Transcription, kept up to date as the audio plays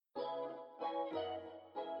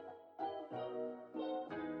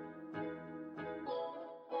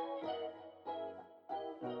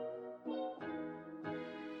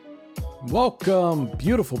Welcome,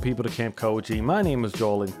 beautiful people, to Camp Koji. My name is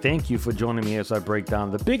Joel, and thank you for joining me as I break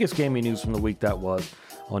down the biggest gaming news from the week that was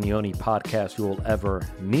on the only podcast you will ever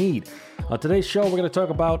need. On today's show, we're going to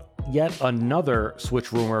talk about yet another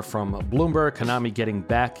Switch rumor from Bloomberg, Konami getting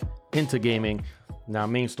back into gaming. Now,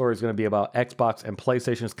 main story is going to be about Xbox and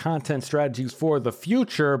PlayStation's content strategies for the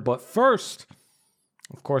future, but first,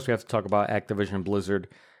 of course, we have to talk about Activision Blizzard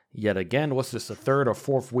yet again. What's this, the third or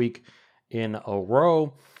fourth week in a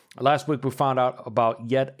row? Last week, we found out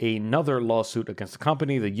about yet another lawsuit against the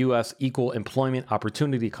company. The U.S. Equal Employment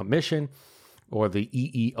Opportunity Commission, or the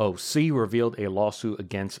EEOC, revealed a lawsuit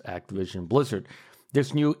against Activision Blizzard.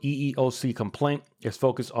 This new EEOC complaint is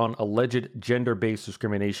focused on alleged gender-based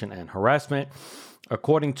discrimination and harassment.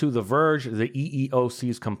 According to The Verge, the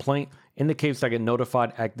EEOC's complaint indicates that it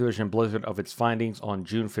notified Activision Blizzard of its findings on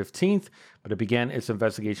June 15th, but it began its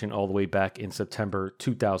investigation all the way back in September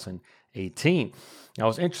 2018. Now,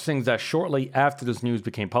 what's interesting is that shortly after this news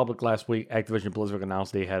became public last week, Activision Blizzard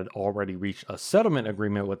announced they had already reached a settlement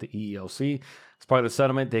agreement with the EEOC. As part of the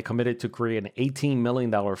settlement, they committed to create an $18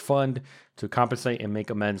 million fund to compensate and make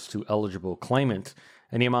amends to eligible claimants.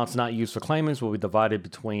 Any amounts not used for claimants will be divided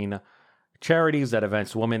between charities that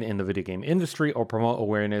advance women in the video game industry or promote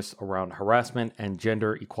awareness around harassment and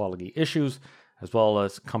gender equality issues, as well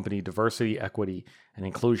as company diversity, equity, and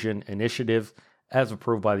inclusion initiatives, as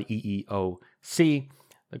approved by the EEOC.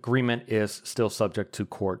 The agreement is still subject to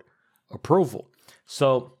court approval.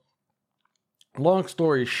 So, long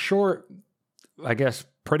story short, I guess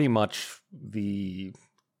pretty much the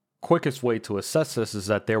quickest way to assess this is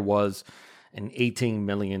that there was an $18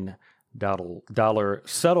 million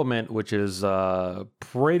settlement, which is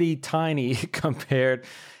pretty tiny compared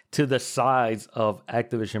to the size of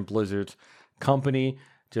Activision Blizzard's company.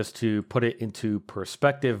 Just to put it into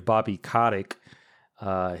perspective, Bobby Kotick,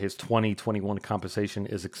 his 2021 compensation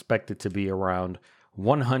is expected to be around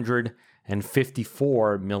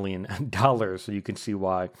 $154 million. So you can see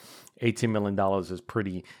why $18 million is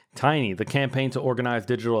pretty tiny. The campaign to organize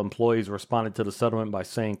digital employees responded to the settlement by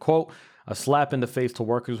saying, quote, "a slap in the face to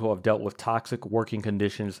workers who have dealt with toxic working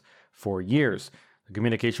conditions for years." The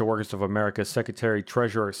Communication Workers of America's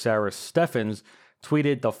Secretary-Treasurer Sarah Steffens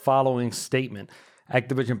tweeted the following statement: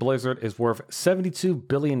 Activision Blizzard is worth $72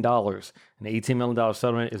 billion. An $18 million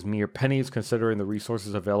settlement is mere pennies considering the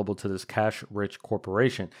resources available to this cash-rich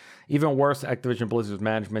corporation. Even worse, Activision Blizzard's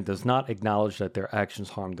management does not acknowledge that their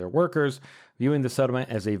actions harm their workers, viewing the settlement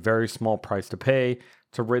as a very small price to pay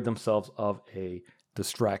to rid themselves of a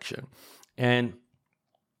distraction. And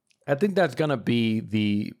I think that's going to be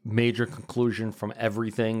the major conclusion from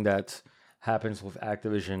everything that happens with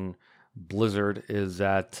Activision Blizzard, is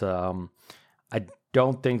that I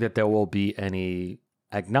don't think that there will be any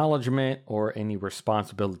acknowledgement or any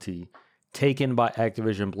responsibility taken by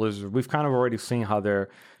Activision Blizzard. We've kind of already seen how they're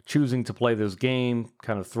choosing to play this game,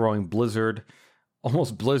 kind of throwing Blizzard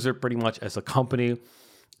pretty much as a company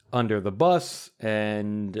under the bus,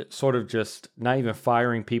 and sort of just not even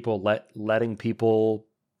firing people, letting people,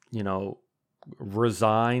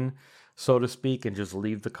 resign, so to speak, and just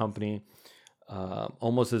leave the company,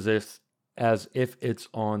 almost as if it's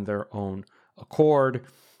on their own accord.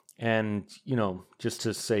 And, just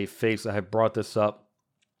to save face, I had brought this up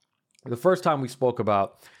the first time we spoke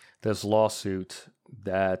about this lawsuit,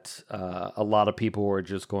 that a lot of people were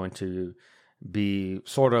just going to be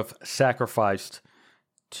sort of sacrificed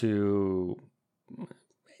to,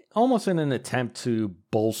 almost in an attempt to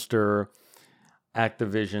bolster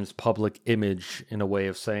Activision's public image, in a way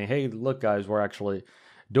of saying, hey, look, guys, we're actually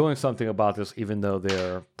doing something about this, even though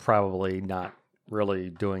they're probably not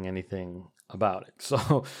really doing anything about it.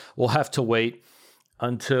 So we'll have to wait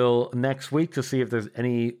until next week to see if there's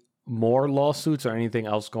any more lawsuits or anything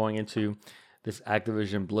else going into this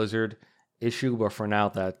Activision Blizzard issue. But for now,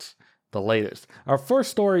 that's the latest. Our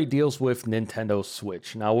first story deals with Nintendo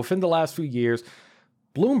Switch. Now, within the last few years,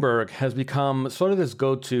 Bloomberg has become sort of this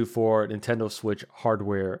go-to for Nintendo Switch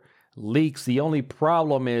hardware leaks. The only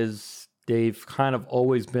problem is they've kind of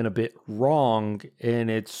always been a bit wrong,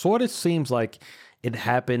 and it sort of seems like it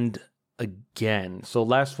happened again. So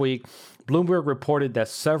last week, Bloomberg reported that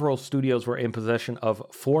several studios were in possession of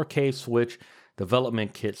 4K Switch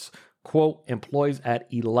development kits. Quote, employees at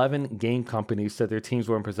 11 game companies said their teams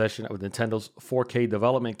were in possession of Nintendo's 4K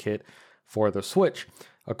development kit for the Switch.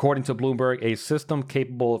 According to Bloomberg, a system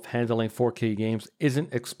capable of handling 4K games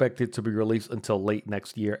isn't expected to be released until late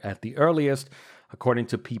next year at the earliest, according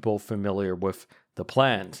to people familiar with the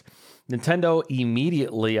plans. Nintendo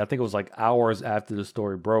immediately, I think it was like hours after the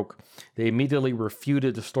story broke, they immediately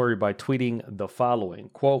refuted the story by tweeting the following,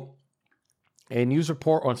 quote, A news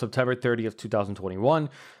report on September 30th, 2021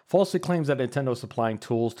 falsely claims that Nintendo is supplying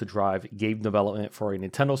tools to drive game development for a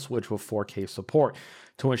Nintendo Switch with 4K support.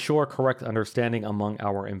 To ensure correct understanding among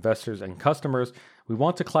our investors and customers, we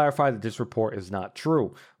want to clarify that this report is not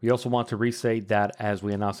true. We also want to restate that, as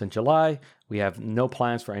we announced in July, we have no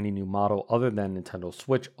plans for any new model other than Nintendo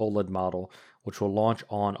Switch OLED model, which will launch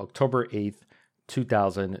on October 8th,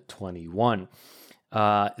 2021.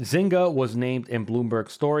 Zynga was named in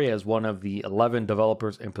Bloomberg's story as one of the 11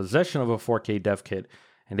 developers in possession of a 4K dev kit,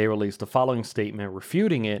 and they released the following statement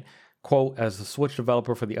refuting it. Quote, as the Switch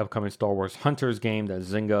developer for the upcoming Star Wars Hunters game that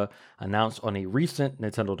Zynga announced on a recent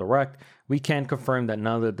Nintendo Direct, we can confirm that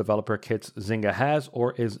none of the developer kits Zynga has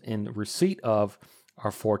or is in receipt of are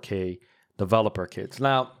 4K developer kits.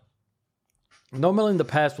 Now, normally in the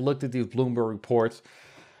past, we looked at these Bloomberg reports.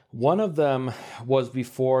 One of them was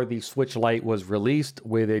before the Switch Lite was released,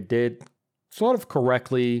 where they did sort of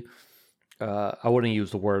correctly, I wouldn't use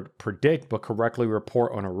the word predict, but correctly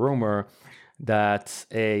report on a rumor that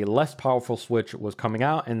a less powerful Switch was coming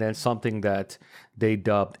out, and then something that they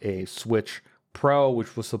dubbed a Switch Pro,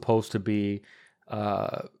 which was supposed to be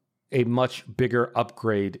a much bigger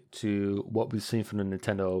upgrade to what we've seen from the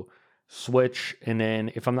Nintendo Switch. And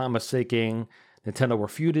then, if I'm not mistaken, Nintendo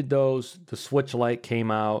refuted those. The Switch Lite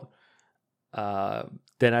came out.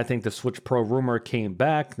 Then I think the Switch Pro rumor came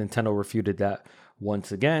back. Nintendo refuted that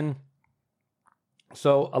once again.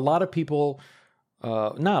 So a lot of people...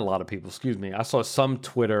 not a lot of people, excuse me. I saw some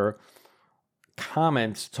Twitter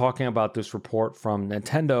comments talking about this report from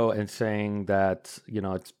Nintendo and saying that,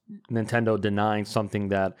 it's Nintendo denying something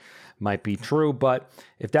that might be true. But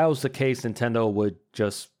if that was the case, Nintendo would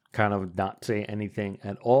just kind of not say anything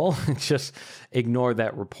at all, just ignore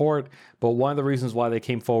that report. But one of the reasons why they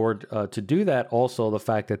came forward to do that, also the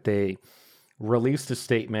fact that they released a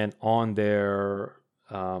statement on their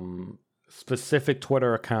specific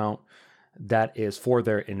Twitter account that is for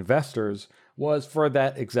their investors, was for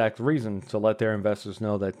that exact reason, to let their investors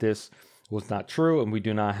know that this was not true and we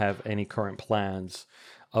do not have any current plans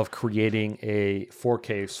of creating a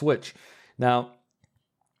 4K Switch. Now,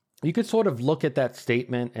 you could sort of look at that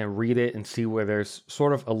statement and read it and see where there's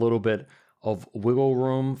sort of a little bit of wiggle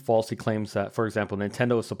room. Falsely claims that, for example,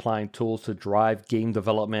 Nintendo is supplying tools to drive game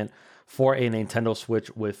development for a Nintendo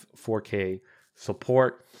Switch with 4K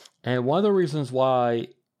support. And one of the reasons why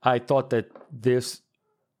I thought that this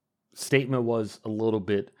statement was a little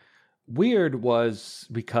bit weird was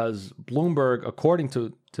because Bloomberg, according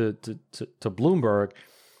to Bloomberg,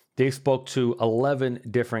 they spoke to 11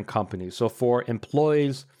 different companies. So for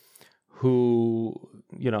employees who,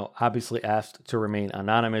 obviously asked to remain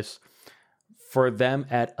anonymous, for them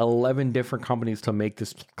at 11 different companies to make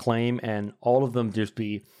this claim and all of them just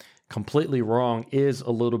be completely wrong is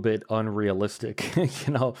a little bit unrealistic.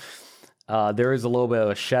 There is a little bit of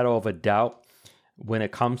a shadow of a doubt when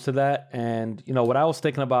it comes to that. And, what I was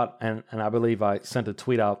thinking about, and I believe I sent a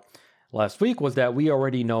tweet out last week, was that we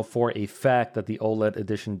already know for a fact that the OLED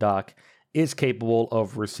Edition dock is capable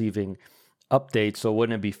of receiving updates. So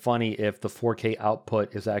wouldn't it be funny if the 4K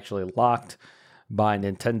output is actually locked by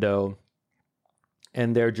Nintendo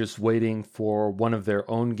and they're just waiting for one of their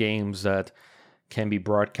own games that can be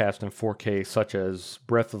broadcast in 4K, such as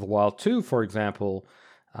Breath of the Wild 2, for example,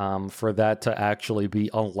 for that to actually be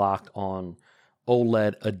unlocked on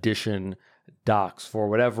OLED Edition docks. For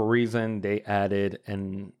whatever reason, they added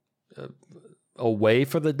a way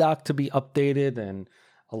for the dock to be updated, and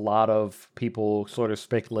a lot of people sort of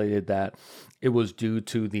speculated that it was due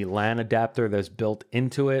to the LAN adapter that's built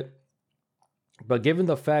into it. But given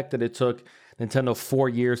the fact that it took Nintendo 4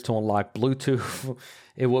 years to unlock Bluetooth,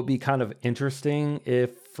 it would be kind of interesting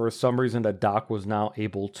if for some reason the dock was now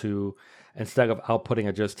able to, instead of outputting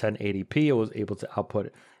at just 1080p, it was able to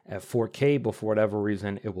output at 4K, but for whatever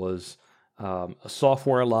reason, it was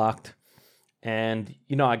software locked. And,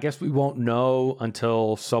 I guess we won't know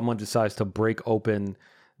until someone decides to break open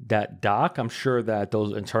that dock. I'm sure that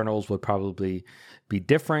those internals would probably be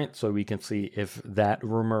different, so we can see if that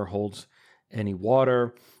rumor holds any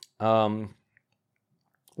water. In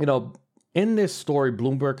this story,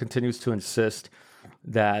 Bloomberg continues to insist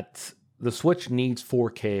that the Switch needs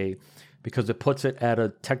 4K because it puts it at a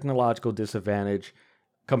technological disadvantage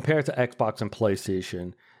compared to Xbox and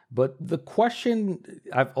PlayStation. But the question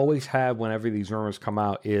I've always had whenever these rumors come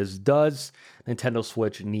out is, does Nintendo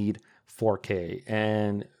Switch need 4K?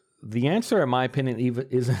 And the answer, in my opinion, even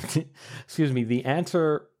isn't, the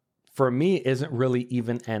answer for me isn't really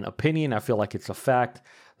even an opinion. I feel like it's a fact.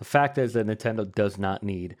 The fact is that Nintendo does not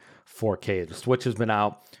need 4K. The Switch has been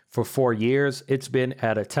out for 4 years. It's been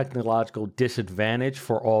at a technological disadvantage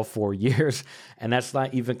for all 4 years. And that's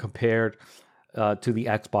not even compared to the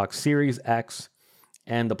Xbox Series X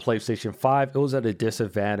and the PlayStation 5. It was at a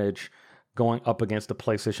disadvantage going up against the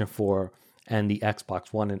PlayStation 4 and the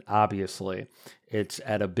Xbox One. And obviously, it's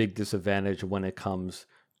at a big disadvantage when it comes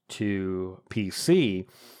to PC.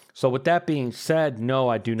 So with that being said, no,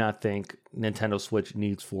 I do not think Nintendo Switch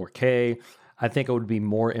needs 4K. I think it would be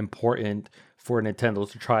more important for Nintendo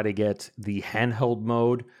to try to get the handheld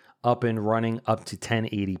mode up and running up to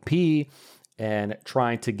 1080p and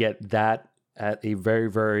trying to get that at a very,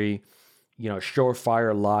 very,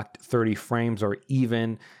 surefire locked 30 frames, or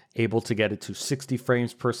even able to get it to 60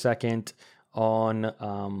 frames per second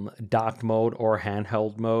on docked mode or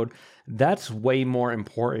handheld mode. That's way more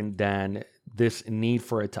important than this need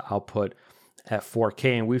for it to output at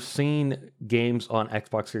 4K. And we've seen games on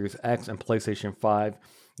Xbox Series X and PlayStation 5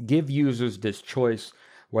 give users this choice,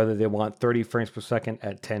 whether they want 30 frames per second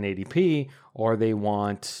at 1080p or they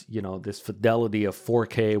want, this fidelity of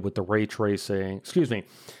 4K with the ray tracing, 60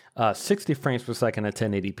 frames per second at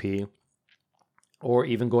 1080p, or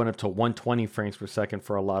even going up to 120 frames per second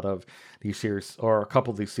for a lot of these series, or a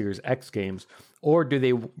couple of these Series X games, or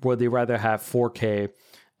would they rather have 4K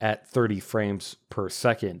at 30 frames per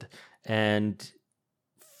second? And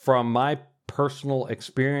from my personal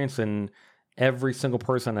experience, and every single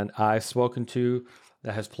person that I've spoken to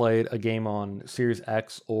that has played a game on Series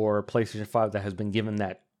X or PlayStation 5 that has been given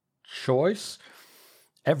that choice,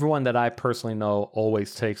 everyone that I personally know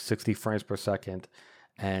always takes 60 frames per second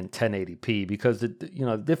and 1080p, because the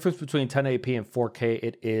difference between 1080p and 4K,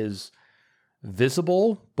 it is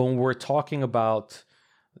visible. But when we're talking about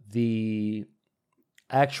the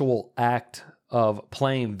actual act of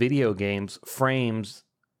playing video games, frames,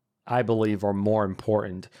 I believe, are more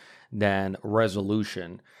important than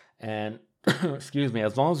resolution. And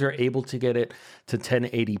as long as you're able to get it to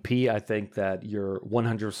 1080p, I think that you're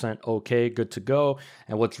 100% okay, good to go.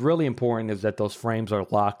 And what's really important is that those frames are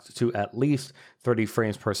locked to at least 30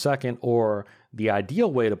 frames per second, or the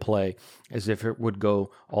ideal way to play is if it would go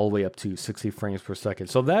all the way up to 60 frames per second.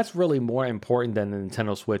 So that's really more important than the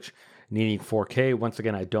Nintendo Switch needing 4K. Once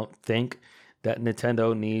again, I don't think that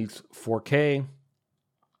Nintendo needs 4K.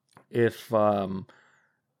 If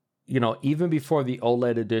even before the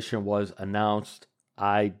OLED edition was announced,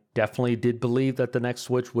 I definitely did believe that the next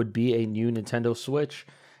Switch would be a new Nintendo Switch,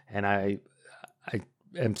 and I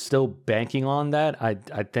am still banking on that. I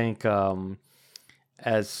think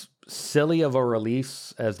as silly of a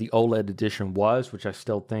release as the OLED edition was, which I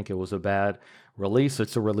still think it was a bad release,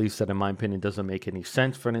 it's a release that, in my opinion, doesn't make any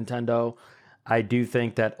sense for Nintendo. I do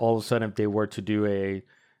think that all of a sudden, if they were to do a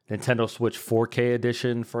Nintendo Switch 4K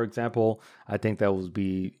edition, for example, I think that would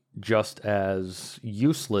be just as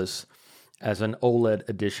useless as an OLED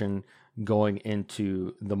edition going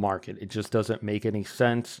into the market. It just doesn't make any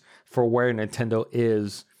sense for where Nintendo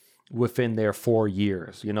is within their 4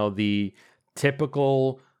 years. The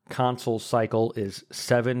typical console cycle is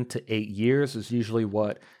 7 to 8 years is usually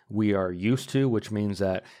what we are used to, which means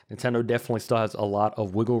that Nintendo definitely still has a lot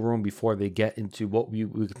of wiggle room before they get into what we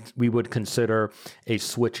would consider a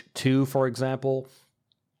Switch 2, for example,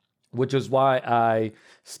 which is why I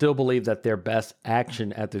still believe that their best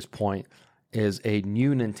action at this point is a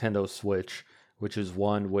new Nintendo Switch, which is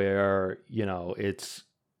one where, it's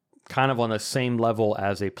kind of on the same level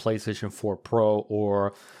as a PlayStation 4 Pro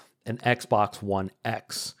or an Xbox One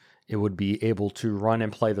X. It would be able to run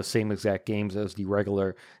and play the same exact games as the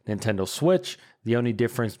regular Nintendo Switch. The only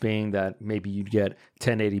difference being that maybe you'd get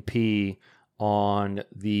 1080p on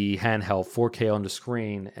the handheld, 4K on the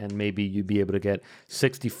screen, and maybe you'd be able to get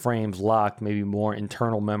 60 frames locked, maybe more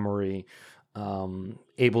internal memory,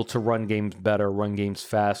 able to run games better, run games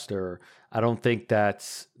faster. I don't think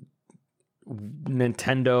that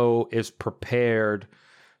Nintendo is prepared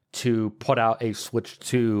to put out a Switch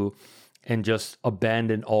 2 and just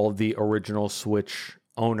abandon all of the original Switch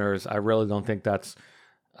owners. I really don't think that's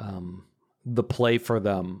the play for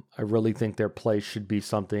them. I really think their play should be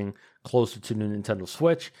something closer to the Nintendo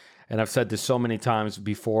Switch. And I've said this so many times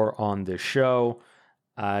before on this show.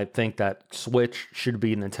 I think that Switch should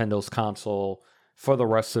be Nintendo's console for the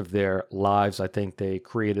rest of their lives. I think they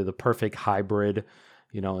created the perfect hybrid,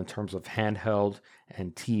 in terms of handheld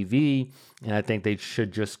and TV. And I think they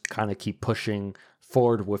should just kind of keep pushing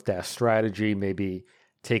forward with that strategy. Maybe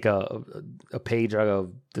take a page out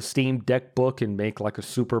of the Steam Deck book and make like a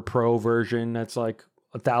super pro version that's like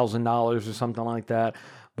 $1,000 or something like that.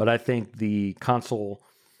 But I think the console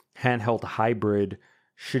handheld hybrid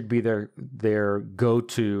should be their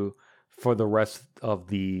go-to for the rest of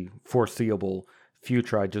the foreseeable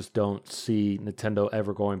future. I just don't see Nintendo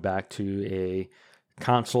ever going back to a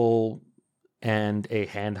console and a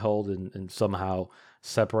handheld and somehow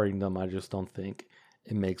separating them. I just don't think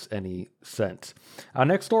it makes any sense. Our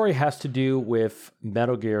next story has to do with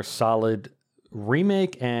Metal Gear Solid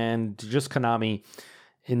remake and just Konami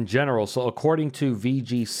in general. So according to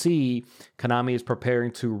VGC, Konami is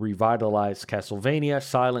preparing to revitalize Castlevania,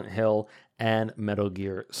 Silent Hill, and Metal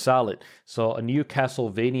Gear Solid. So a new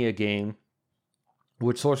Castlevania game,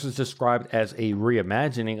 which sources described as a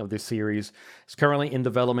reimagining of the series, is currently in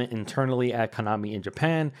development internally at Konami in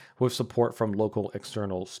Japan with support from local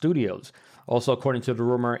external studios. Also, according to the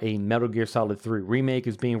rumor, a Metal Gear Solid 3 remake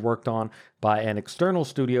is being worked on by an external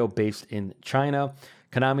studio based in China.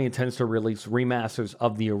 Konami intends to release remasters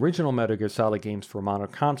of the original Metal Gear Solid games for modern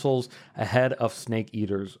consoles ahead of Snake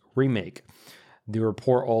Eater's remake. The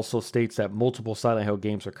report also states that multiple Silent Hill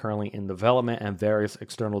games are currently in development and various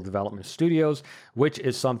external development studios, which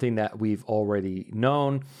is something that we've already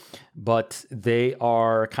known, but they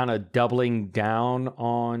are kind of doubling down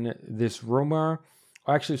on this rumor.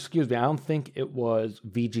 Actually, excuse me, I don't think it was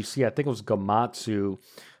VGC. I think it was Gamatsu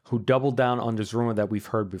who doubled down on this rumor that we've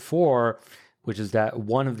heard before, which is that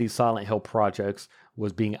one of these Silent Hill projects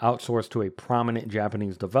was being outsourced to a prominent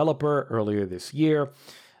Japanese developer earlier this year.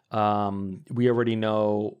 We already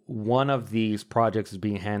know one of these projects is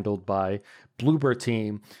being handled by Bloober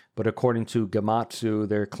Team, but according to Gamatsu,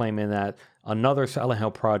 they're claiming that another Silent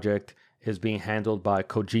Hill project is being handled by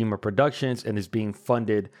Kojima Productions and is being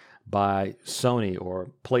funded by Sony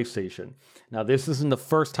or PlayStation. Now, this isn't the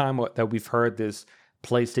first time that we've heard this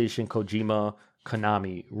PlayStation Kojima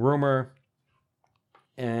Konami rumor,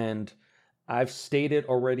 and I've stated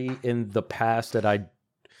already in the past that I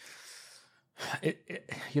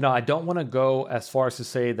don't want to go as far as to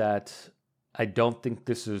say that I don't think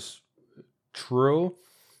this is true,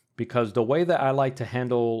 because the way that I like to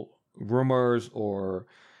handle rumors or,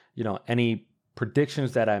 any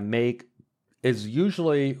predictions that I make is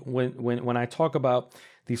usually when I talk about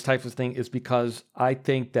these types of things is because I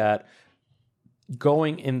think that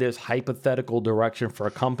going in this hypothetical direction for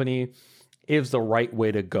a company is the right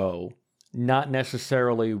way to go, not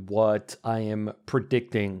necessarily what I am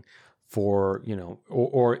predicting for,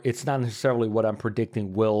 or it's not necessarily what I'm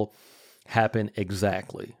predicting will happen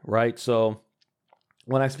exactly, right? So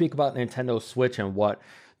when I speak about Nintendo Switch and what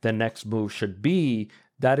the next move should be,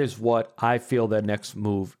 that is what I feel the next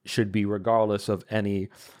move should be, regardless of any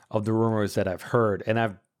of the rumors that I've heard. And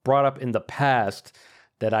I've brought up in the past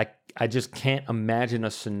that I just can't imagine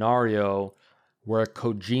a scenario where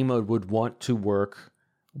Kojima would want to work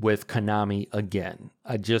with Konami again.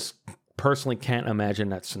 I just personally can't imagine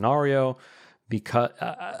that scenario, because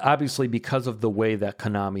obviously because of the way that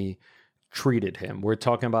Konami treated him. We're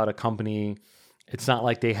talking about a company, it's not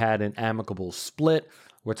like they had an amicable split.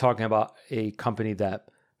 We're talking about a company that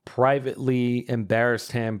privately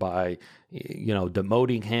embarrassed him by,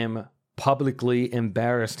 demoting him, publicly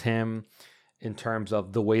embarrassed him in terms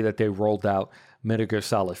of the way that they rolled out Metal Gear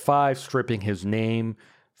Solid 5, stripping his name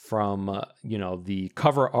from, the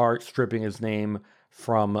cover art, stripping his name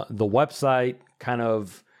from the website, kind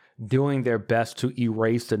of doing their best to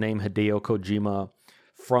erase the name Hideo Kojima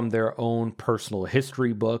from their own personal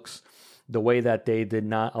history books. The way that they did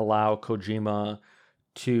not allow Kojima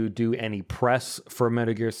to do any press for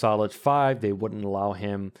Metal Gear Solid 5. They wouldn't allow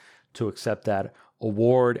him to accept that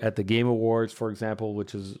award at the Game Awards, for example,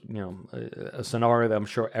 which is, a scenario that I'm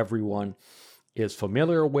sure everyone is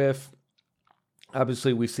familiar with.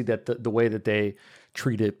 Obviously, we see that the way that they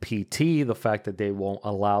treated PT, the fact that they won't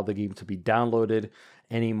allow the game to be downloaded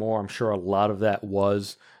anymore, I'm sure a lot of that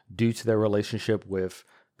was due to their relationship with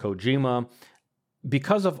Kojima.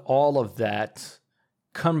 Because of all of that,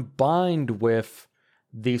 combined with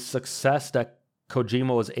the success that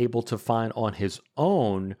Kojima was able to find on his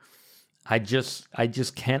own, I just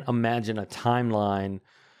can't imagine a timeline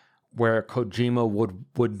where Kojima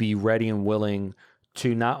would be ready and willing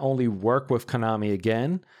to not only work with Konami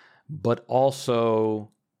again, but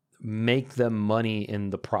also make them money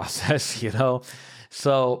in the process,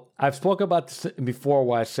 So I've spoken about this before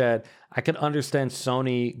where I said I can understand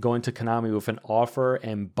Sony going to Konami with an offer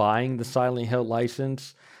and buying the Silent Hill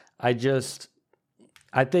license. I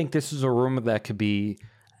think this is a rumor that could be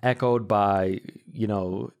echoed by,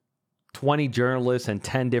 20 journalists and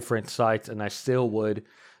 10 different sites, and I still would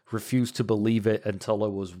refuse to believe it until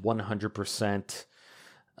it was 100%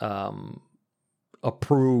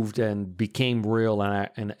 approved and became real,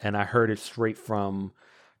 and I heard it straight from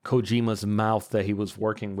Kojima's mouth that he was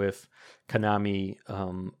working with Konami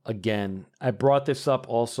again. I brought this up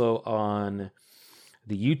also on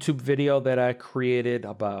the YouTube video that I created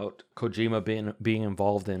about Kojima being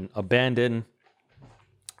involved in Abandon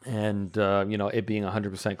and it being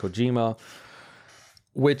 100% Kojima,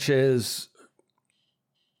 which is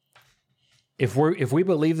if we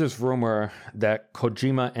believe this rumor that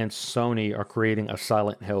Kojima and Sony are creating a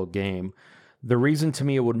Silent Hill game, the reason to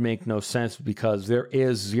me it would make no sense because there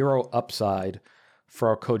is zero upside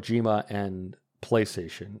for Kojima and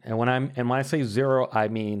PlayStation. And when I say zero, I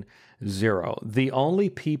mean zero. The only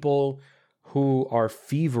people who are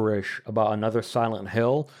feverish about another Silent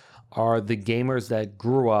Hill are the gamers that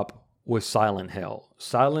grew up with Silent Hill.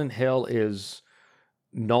 Silent Hill is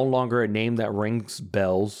no longer a name that rings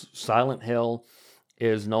bells. Silent Hill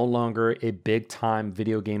is no longer a big time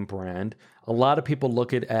video game brand. A lot of people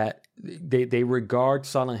look at they regard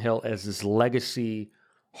Silent Hill as this legacy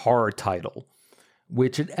horror title,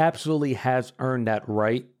 which it absolutely has earned that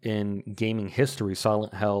right in gaming history.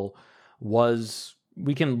 Silent Hill was,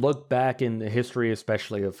 we can look back in the history,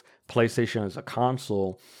 especially of PlayStation as a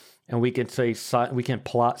console, and we can say, we can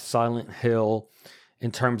plot Silent Hill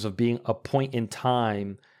in terms of being a point in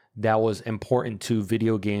time that was important to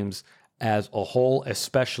video games as a whole,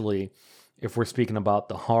 especially if we're speaking about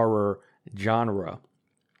the horror genre.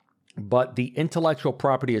 But the intellectual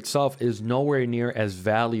property itself is nowhere near as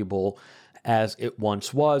valuable as it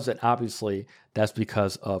once was. And obviously, that's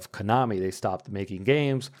because of Konami. They stopped making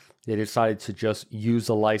games. They decided to just use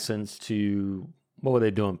the license to, what were they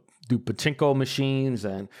doing? Do pachinko machines,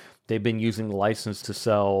 and they've been using the license to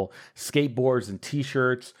sell skateboards and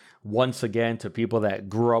t-shirts. Once again, to people that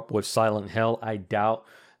grew up with Silent Hill, I doubt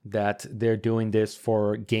that they're doing this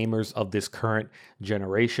for gamers of this current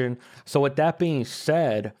generation. So with that being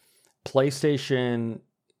said, PlayStation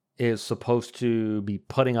is supposed to be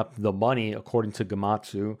putting up the money, according to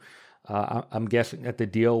Gematsu. I'm guessing that the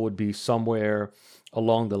deal would be somewhere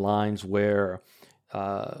along the lines where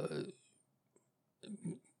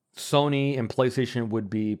Sony and PlayStation would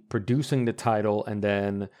be producing the title, and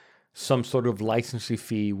then some sort of licensing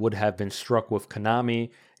fee would have been struck with Konami.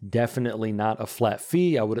 Definitely not a flat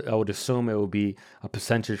fee. I would assume it would be a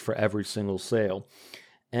percentage for every single sale.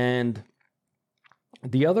 And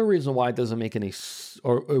the other reason why it doesn't make any,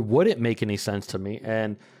 or wouldn't make any sense to me,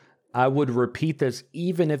 and I would repeat this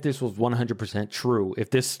even if this was 100% true. If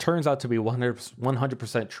this turns out to be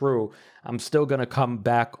 100% true, I'm still going to come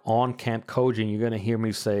back on Camp Koji, and you're going to hear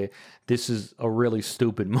me say, this is a really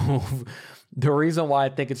stupid move. The reason why I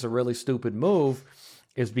think it's a really stupid move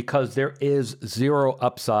is because there is zero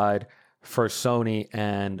upside for Sony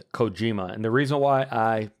and Kojima. And the reason why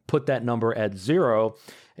I put that number at zero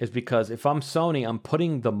is because if I'm Sony, I'm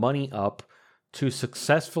putting the money up to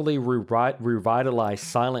successfully revitalize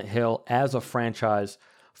Silent Hill as a franchise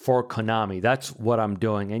for Konami. That's what I'm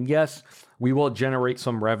doing. And yes, we will generate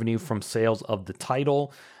some revenue from sales of the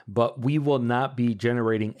title, but we will not be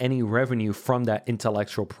generating any revenue from that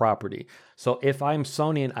intellectual property. So if I'm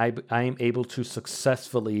Sony and I am able to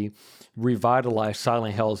successfully revitalize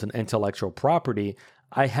Silent Hill as an intellectual property,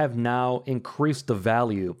 I have now increased the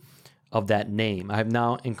value of that name. I have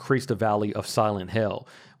now increased the value of Silent Hill,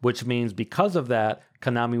 which means because of that,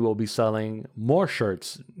 Konami will be selling more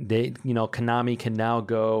shirts. Konami can now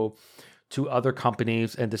go to other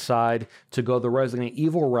companies and decide to go the Resident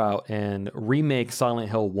Evil route and remake Silent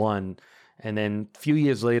Hill 1, and then a few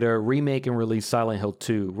years later, remake and release Silent Hill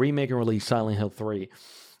 2, remake and release Silent Hill 3.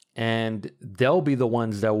 And they'll be the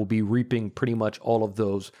ones that will be reaping pretty much all of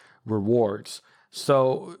those rewards.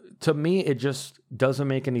 So to me, it just doesn't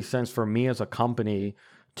make any sense for me as a company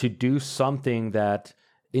to do something that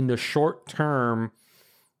in the short term,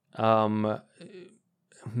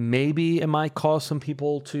 maybe it might cause some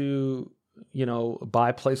people to,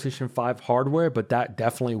 buy PlayStation 5 hardware, but that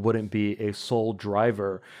definitely wouldn't be a sole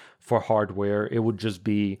driver for hardware. It would just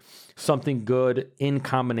be something good in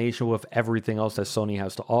combination with everything else that Sony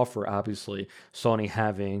has to offer. Obviously, Sony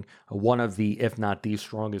having one of the, if not the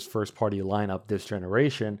strongest first-party lineup this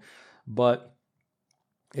generation, but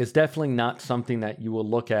it's definitely not something that you will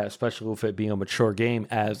look at, especially with it being a mature game,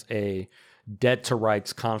 as a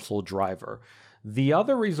dead-to-rights console driver. The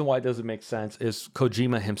other reason why it doesn't make sense is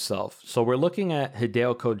Kojima himself. So we're looking at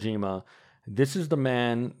Hideo Kojima. This is the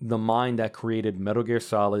man, the mind that created Metal Gear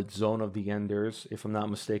Solid, Zone of the Enders, if I'm not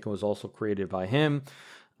mistaken, was also created by him.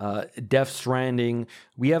 Death Stranding.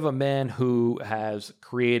 We have a man who has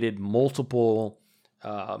created multiple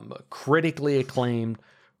critically acclaimed,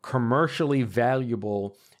 commercially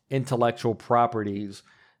valuable intellectual properties.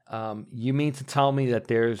 You mean to tell me that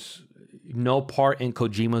there's no part in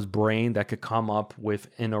Kojima's brain that could come up with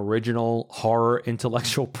an original horror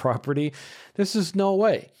intellectual property? This is no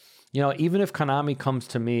way. Even if Konami comes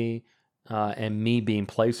to me and me being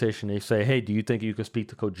PlayStation, they say, hey, do you think you could speak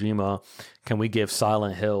to Kojima? Can we give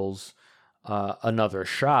Silent Hills another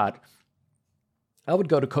shot? I would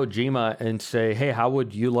go to Kojima and say, hey, how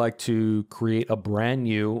would you like to create a brand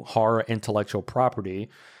new horror intellectual property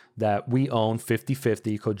that we own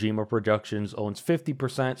 50-50? Kojima Productions owns 50%,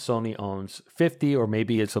 Sony owns 50, or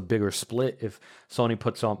maybe it's a bigger split if Sony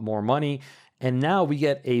puts up more money. And now we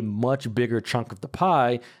get a much bigger chunk of the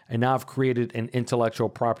pie. And now I've created an intellectual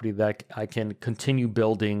property that I can continue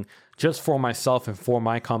building just for myself and for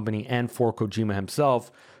my company and for Kojima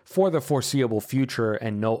himself for the foreseeable future,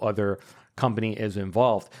 and no other company is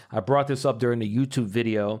involved. I brought this up during the YouTube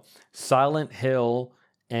video. Silent Hill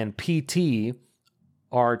and PT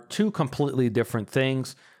are two completely different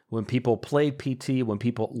things. When people play PT, when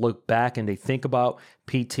people look back and they think about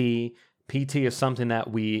PT is something that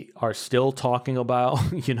we are still talking about,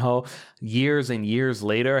 years and years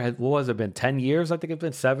later. What was it been, 10 years? I think it's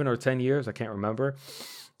been 7 or 10 years. I can't remember.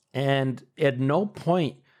 And at no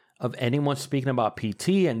point of anyone speaking about PT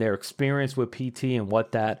and their experience with PT and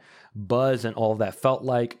what that buzz and all of that felt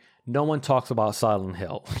like, no one talks about Silent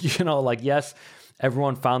Hill. Yes,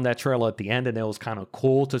 everyone found that trailer at the end and it was kind of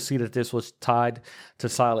cool to see that this was tied to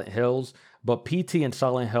Silent Hills, but PT and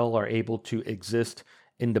Silent Hill are able to exist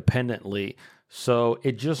independently. So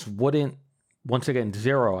it just wouldn't, once again,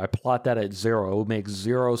 zero. I plot that at zero. It would make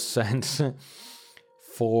zero sense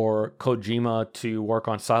for Kojima to work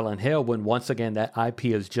on Silent Hill when, once again, that IP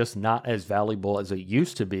is just not as valuable as it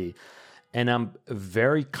used to be. And I'm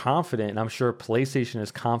very confident, and I'm sure PlayStation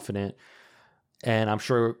is confident, and I'm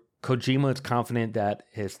sure Kojima is confident that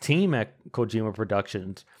his team at Kojima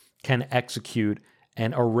Productions can execute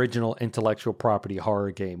an original intellectual property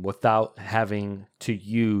horror game without having to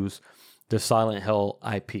use the Silent Hill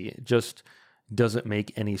IP. It just doesn't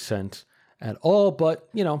make any sense at all. But,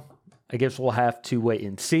 I guess we'll have to wait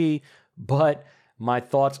and see. But my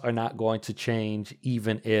thoughts are not going to change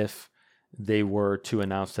even if they were to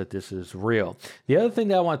announce that this is real. The other thing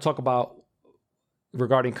that I want to talk about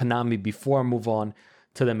regarding Konami before I move on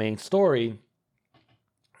to the main story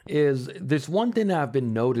is this one thing that I've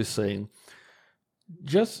been noticing,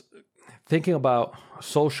 just thinking about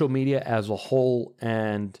social media as a whole,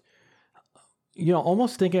 and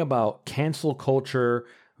almost thinking about cancel culture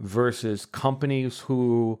versus companies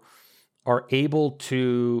who are able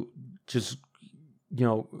to just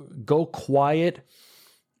go quiet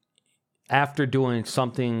after doing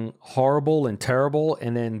something horrible and terrible,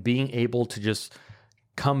 and then being able to just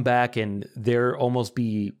come back and there almost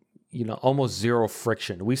be almost zero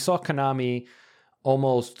friction. We saw Konami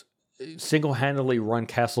almost single-handedly run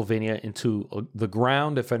Castlevania into the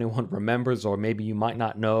ground, if anyone remembers, or maybe you might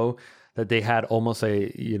not know that they had almost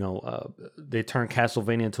they turned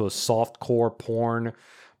Castlevania into a soft-core porn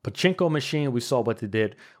pachinko machine. We saw what they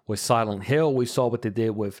did with Silent Hill. We saw what they did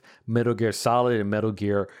with Metal Gear Solid and Metal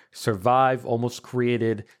Gear Survive, almost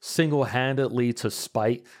created single-handedly to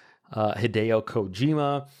spite Hideo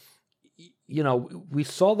Kojima. We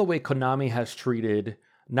saw the way Konami has treated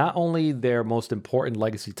not only their most important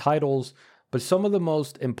legacy titles, but some of the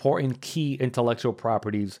most important key intellectual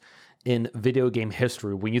properties in video game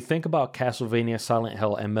history. When you think about Castlevania, Silent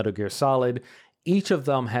Hill, and Metal Gear Solid, each of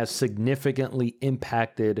them has significantly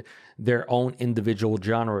impacted their own individual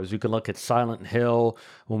genres. You can look at Silent Hill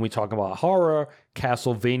when we talk about horror,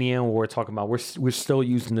 Castlevania when we're talking about, we're still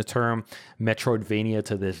using the term Metroidvania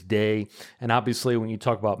to this day. And obviously when you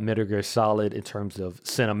talk about Metal Gear Solid in terms of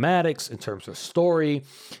cinematics, in terms of story,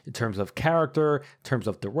 in terms of character, in terms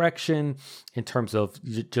of direction, in terms of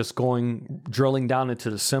just drilling down into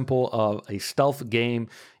the simple of a stealth game,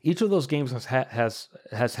 each of those games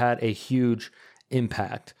has had a huge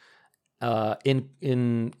impact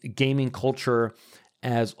in gaming culture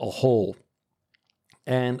as a whole.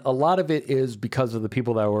 And a lot of it is because of the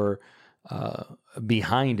people that were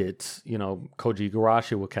behind it. Koji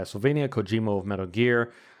Igarashi with Castlevania, Kojima with Metal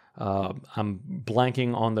Gear. I'm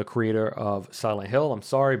blanking on the creator of Silent Hill. I'm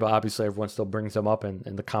sorry, but obviously everyone still brings them up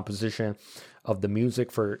in the composition of the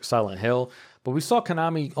music for Silent Hill. But we saw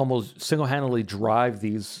Konami almost single-handedly drive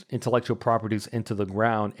these intellectual properties into the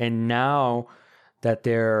ground. And now that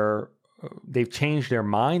they've changed their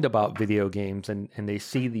mind about video games and they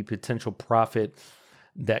see the potential profit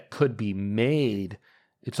that could be made,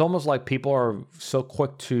 it's almost like people are so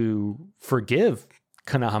quick to forgive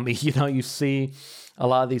Konami. You see a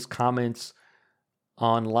lot of these comments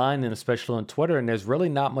online and especially on Twitter, and there's really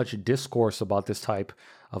not much discourse about this type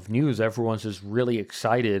of news. Everyone's just really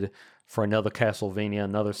excited for another Castlevania,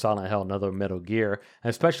 another Silent Hill, another Metal Gear. And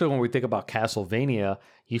especially when we think about Castlevania,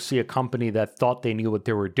 you see a company that thought they knew what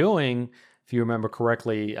they were doing. If you remember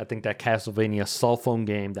correctly, I think that Castlevania cell phone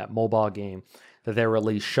game, that mobile game that they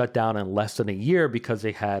released, shut down in less than a year because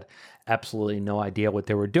they had absolutely no idea what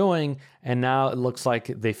they were doing. And now it looks like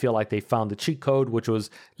they feel like they found the cheat code, which was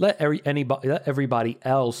let everybody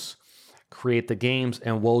else create the games,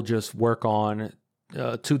 and we'll just work on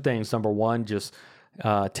two things. Number one, just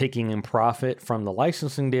taking in profit from the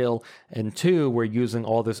licensing deal. And two, we're using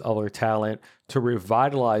all this other talent to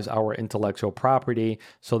revitalize our intellectual property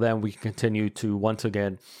so then we can continue to once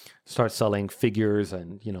again start selling figures.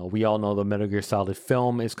 And, we all know the Metal Gear Solid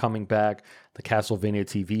film is coming back. The Castlevania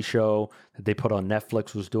TV show that they put on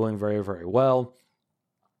Netflix was doing very, very well.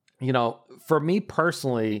 For me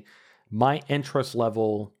personally, my interest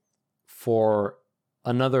level for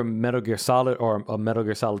another Metal Gear Solid or a Metal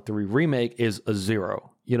Gear Solid 3 remake is a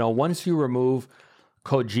zero. Once you remove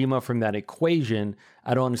Kojima from that equation,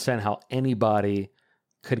 I don't understand how anybody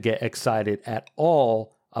could get excited at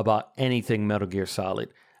all about anything Metal Gear Solid.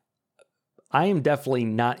 I am definitely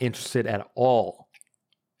not interested at all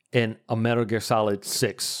in a Metal Gear Solid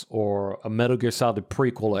 6 or a Metal Gear Solid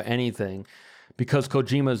prequel or anything because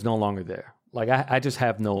Kojima is no longer there. Like, I just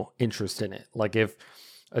have no interest in it. Like, if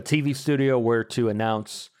a TV studio were to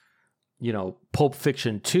announce, Pulp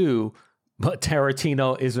Fiction 2, but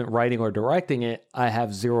Tarantino isn't writing or directing it, I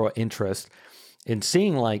have zero interest in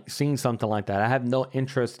seeing something like that. I have no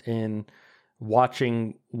interest in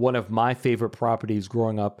watching one of my favorite properties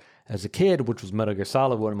growing up as a kid, which was Metal Gear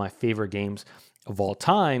Solid, one of my favorite games of all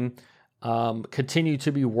time, continue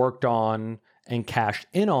to be worked on and cashed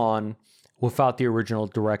in on without the original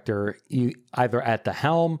director either at the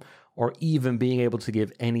helm or even being able to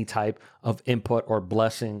give any type of input or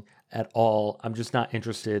blessing at all. I'm just not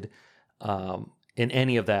interested in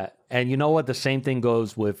any of that. And you know what? The same thing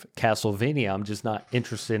goes with Castlevania. I'm just not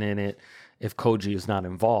interested in it if Koji is not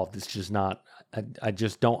involved. It's just not, I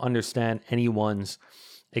just don't understand anyone's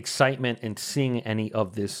excitement in seeing any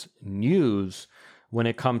of this news when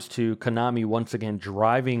it comes to Konami once again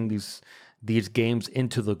driving these games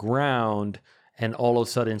into the ground and all of a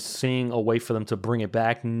sudden seeing a way for them to bring it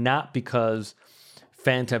back, not because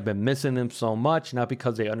fans have been missing them so much, not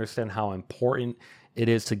because they understand how important it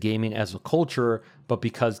is to gaming as a culture, but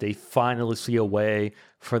because they finally see a way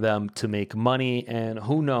for them to make money. And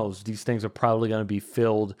who knows, these things are probably going to be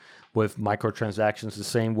filled with microtransactions the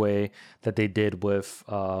same way that they did with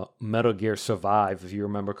Metal Gear Survive. If you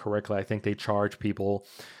remember correctly, I think they charge people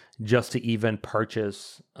just to even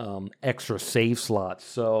purchase extra save slots.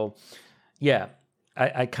 So yeah,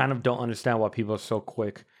 I kind of don't understand why people are so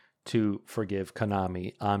quick to forgive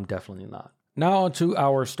Konami. I'm definitely not. Now on to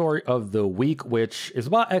our story of the week, which is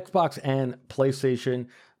about Xbox and PlayStation,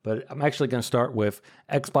 but I'm actually going to start with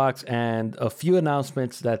Xbox and a few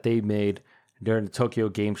announcements that they made during the Tokyo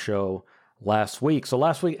Game Show last week. So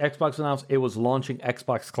last week, Xbox announced it was launching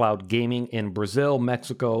Xbox Cloud Gaming in Brazil,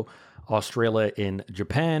 Mexico, Australia, and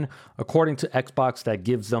Japan. According to Xbox, that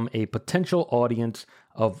gives them a potential audience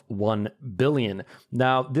of 1 billion.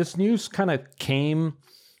 Now, this news kind of came,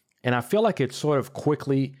 and I feel like it sort of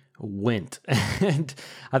quickly went. And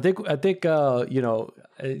I think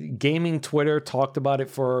gaming Twitter talked about it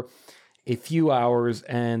for a few hours,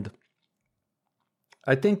 and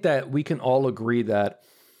I think that we can all agree that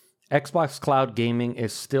Xbox Cloud Gaming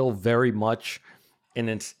is still very much in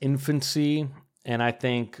its infancy. And I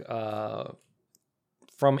think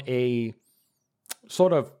from a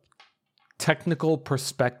sort of technical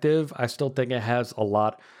perspective, I still think it has a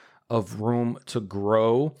lot of room to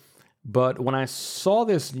grow. But when I saw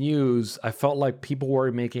this news, I felt like people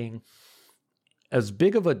were making as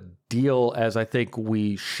big of a deal as I think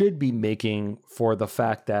we should be making for the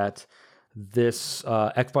fact that this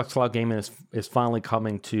Xbox Cloud Gaming is finally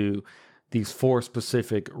coming to these 4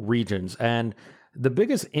 specific regions. And the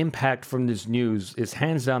biggest impact from this news is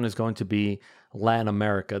hands down is going to be Latin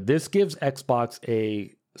America. This gives Xbox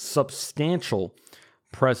a substantial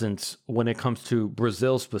presence when it comes to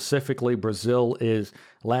Brazil specifically. Brazil is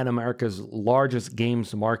Latin America's largest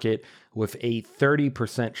games market with a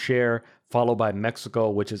 30% share, followed by Mexico,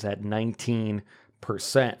 which is at 19%.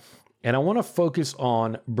 And I want to focus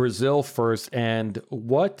on Brazil first and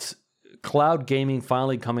what cloud gaming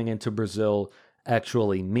finally coming into Brazil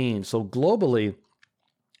actually means. So globally,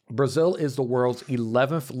 Brazil is the world's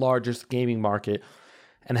 11th largest gaming market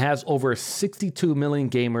and has over 62 million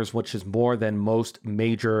gamers, which is more than most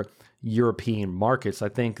major European markets. I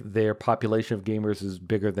think their population of gamers is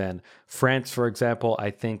bigger than France, for example. I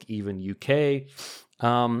think even UK.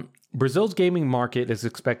 Brazil's gaming market is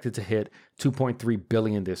expected to hit 2.3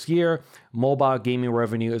 billion this year. Mobile gaming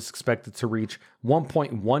revenue is expected to reach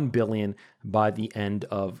 1.1 billion by the end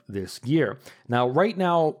of this year. Now, right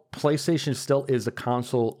now, PlayStation still is the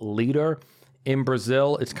console leader in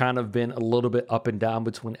Brazil. It's kind of been a little bit up and down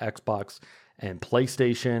between Xbox and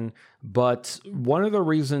PlayStation. But one of the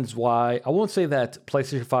reasons why, I won't say that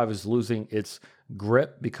PlayStation 5 is losing its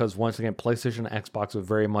grip, because once again, PlayStation and Xbox are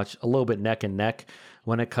very much a little bit neck and neck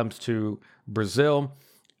when it comes to Brazil.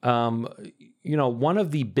 One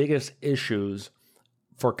of the biggest issues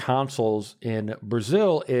for consoles in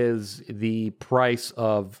Brazil is the price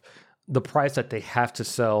that they have to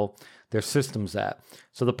sell their systems at.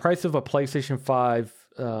 So the price of a PlayStation 5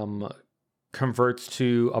 converts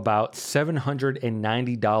to about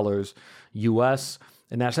 $790 US,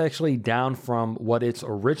 and that's actually down from what its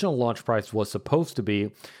original launch price was supposed to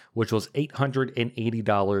be, which was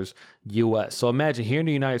 $880 US. So imagine here in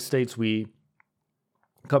the United States, we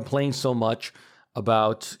complain so much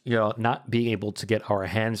about not being able to get our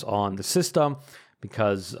hands on the system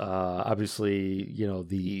because obviously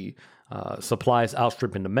the supply is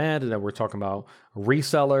outstripping demand, and then we're talking about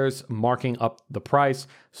resellers marking up the price.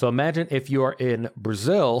 So imagine if you are in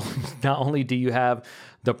Brazil, not only do you have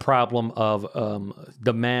the problem of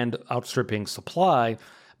demand outstripping supply,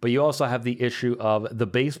 but you also have the issue of the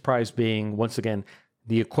base price being, once again,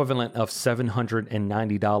 the equivalent of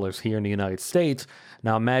 $790 here in the United States.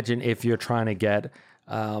 Now imagine if you're trying to get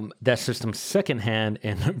that system secondhand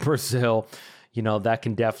in Brazil. That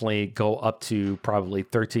can definitely go up to probably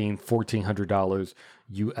 $1,400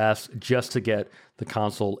 US just to get the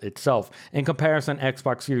console itself. In comparison,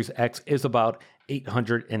 Xbox Series X is about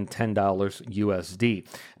 $810 USD.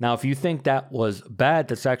 Now, if you think that was bad,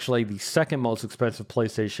 that's actually the second most expensive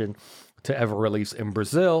PlayStation to ever release in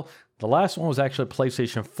Brazil. The last one was actually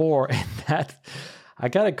PlayStation 4, and that I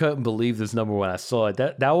couldn't believe this number when I saw it.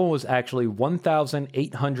 That one was actually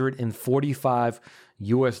 $1,845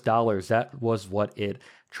 US dollars. That was what it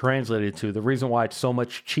translated to. The reason why it's so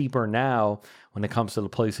much cheaper now when it comes to the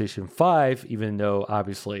PlayStation 5, even though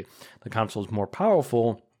obviously the console is more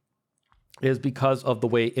powerful, is because of the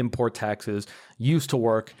way import taxes used to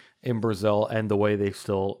work in Brazil and the way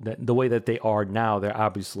that they are now. They're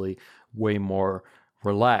obviously way more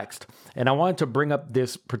relaxed. And I wanted to bring up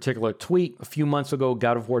this particular tweet. A few months ago,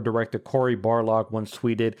 God of War director Cory Barlog once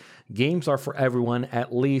tweeted, "Games are for everyone,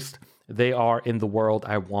 at least they are in the world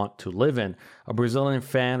I want to live in." A Brazilian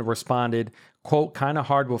fan responded, quote, "Kind of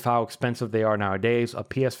hard with how expensive they are nowadays. A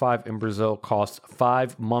PS5 in Brazil costs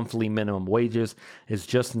 5 monthly minimum wages. It's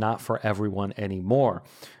just not for everyone anymore."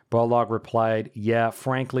 Barlog replied, "Yeah,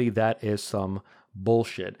 frankly, that is some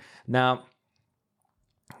bullshit." Now,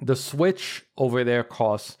 the Switch over there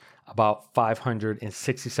costs about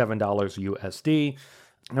 $567 USD.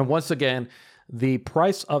 And once again, the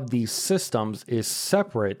price of these systems is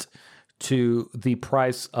separate to the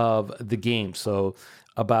price of the game. So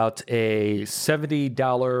about a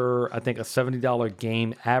 $70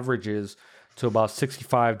 game averages to about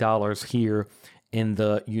 $65 here in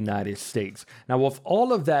the United States. Now, with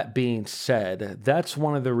all of that being said, that's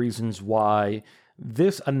one of the reasons why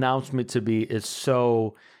this announcement to me is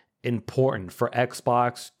so important for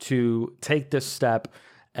Xbox to take this step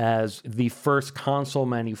as the first console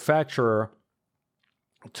manufacturer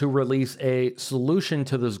to release a solution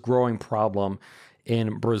to this growing problem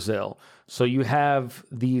in Brazil. So you have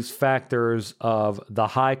these factors of the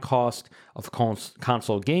high cost of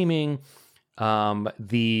console gaming,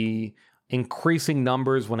 the increasing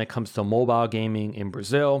numbers when it comes to mobile gaming in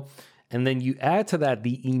Brazil, and then you add to that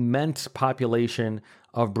the immense population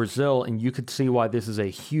of Brazil, and you could see why this is a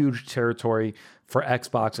huge territory for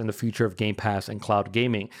Xbox in the future of Game Pass and cloud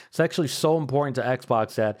gaming. It's actually so important to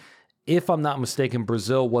Xbox that, if I'm not mistaken,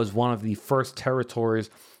 Brazil was one of the first territories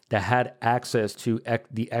that had access to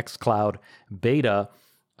the xCloud beta.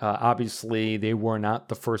 Obviously, they were not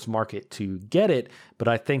the first market to get it, but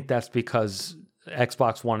I think that's because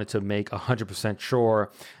Xbox wanted to make 100%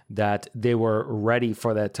 sure that they were ready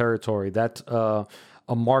for that territory. That's a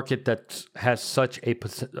market that has such a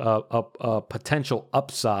potential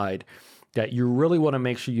upside that you really want to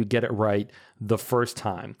make sure you get it right the first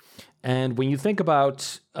time. And when you think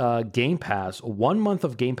about Game Pass, 1 month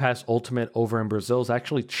of Game Pass Ultimate over in Brazil is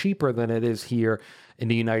actually cheaper than it is here in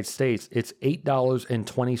the United States. It's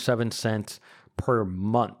 $8.27 per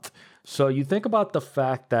month. So you think about the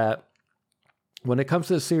fact that when it comes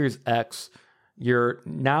to the Series X, you're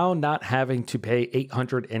now not having to pay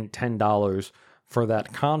 $810 for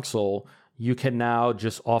that console. You can now,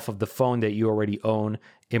 just off of the phone that you already own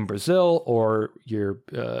in Brazil or your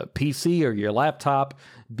PC or your laptop,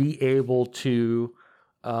 be able to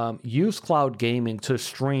use cloud gaming to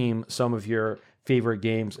stream some of your favorite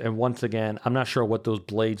games. And once again, I'm not sure what those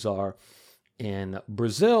blades are in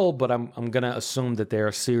Brazil, but I'm going to assume that they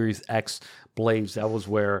are Series X blades. That was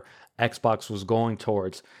where Xbox was going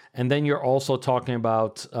towards. And then you're also talking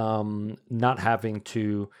about not having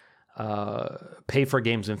to pay for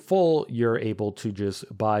games in full, you're able to just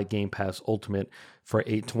buy Game Pass Ultimate for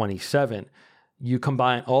 $827. You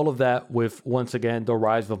combine all of that with, once again, the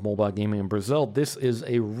rise of mobile gaming in Brazil. This is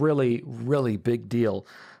a really, really big deal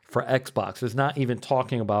for Xbox. It's not even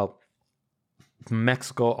talking about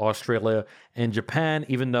Mexico, Australia, and Japan,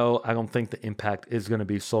 even though I don't think the impact is going to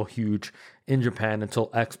be so huge in Japan until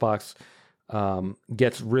Xbox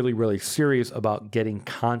gets really, really serious about getting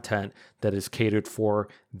content that is catered for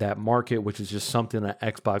that market, which is just something that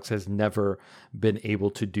Xbox has never been able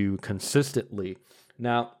to do consistently.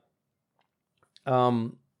 Now,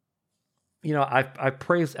 I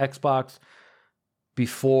praised Xbox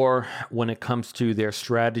before when it comes to their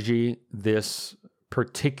strategy, this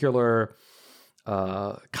particular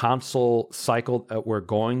console cycle that we're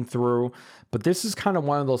going through. But this is kind of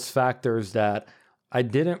one of those factors that I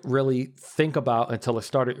didn't really think about until I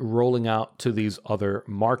started rolling out to these other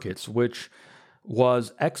markets, which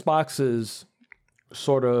was Xbox's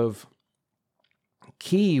sort of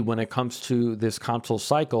key when it comes to this console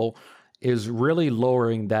cycle is really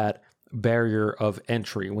lowering that barrier of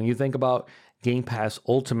entry. When you think about Game Pass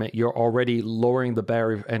Ultimate, you're already lowering the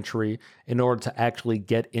barrier of entry in order to actually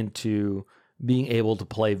get into being able to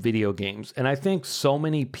play video games. And I think so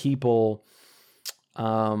many people,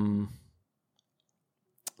 what's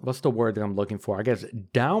the word that I'm looking for? I guess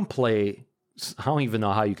downplay. I don't even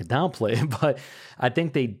know how you could downplay it, but I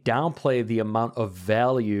think they downplay the amount of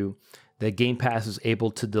value that Game Pass is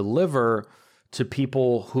able to deliver to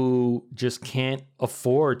people who just can't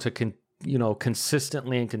afford to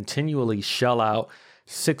consistently and continually shell out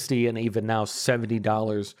 $60 and even now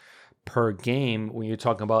 $70 per game when you're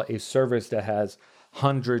talking about a service that has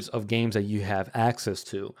hundreds of games that you have access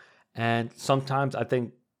to. And sometimes I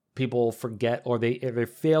think people forget or they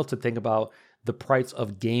fail to think about the price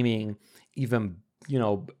of gaming even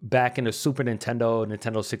back in the Super Nintendo,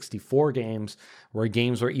 Nintendo 64 games, where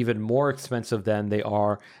games were even more expensive than they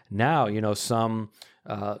are now. Some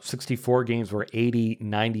 64 games were $80,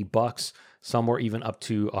 $90. Some were even up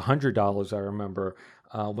to $100, I remember,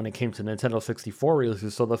 when it came to Nintendo 64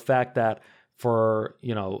 releases. So the fact that for,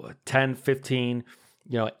 10, 15,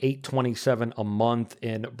 $827 a month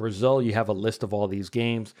in Brazil, you have a list of all these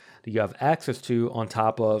games that you have access to, on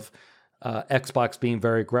top of Xbox being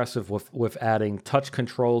very aggressive with adding touch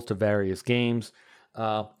controls to various games,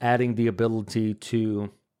 adding the ability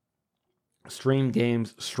to stream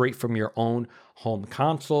games straight from your own home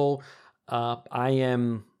console. I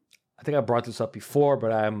think I brought this up before,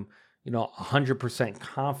 but I'm 100%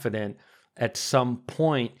 confident at some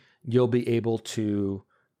point you'll be able to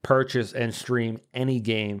purchase and stream any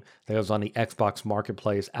game that is on the Xbox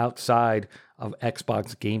Marketplace outside of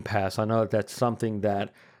Xbox Game Pass. I know that that's something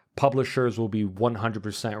that publishers will be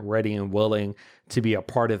 100% ready and willing to be a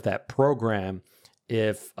part of that program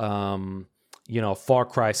if, Far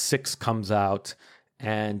Cry 6 comes out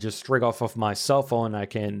and just straight off of my cell phone, I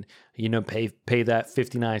can, pay that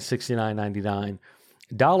 $59, $69,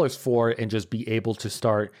 $99 for it and just be able to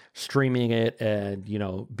start streaming it and,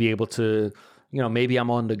 be able to, maybe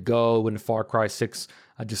I'm on the go when Far Cry 6,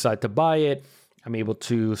 I decide to buy it. I'm able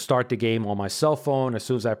to start the game on my cell phone. As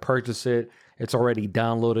soon as I purchase it, it's already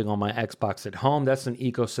downloading on my Xbox at home. That's an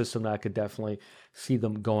ecosystem that I could definitely see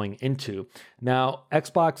them going into. Now,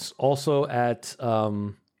 Xbox also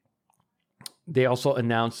they also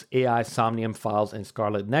announced AI Somnium Files and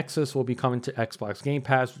Scarlet Nexus will be coming to Xbox Game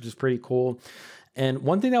Pass, which is pretty cool. And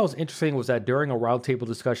one thing that was interesting was that during a roundtable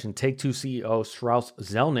discussion, Take-Two CEO Strauss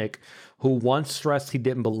Zelnick, who once stressed he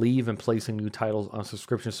didn't believe in placing new titles on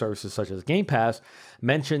subscription services such as Game Pass,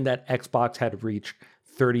 mentioned that Xbox had reached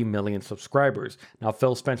 30 million subscribers. Now,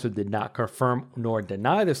 Phil Spencer did not confirm nor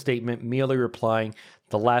deny the statement, merely replying,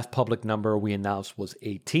 the last public number we announced was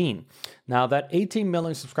 18. Now, that 18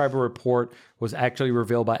 million subscriber report was actually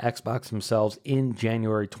revealed by Xbox themselves in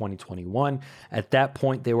January 2021. At that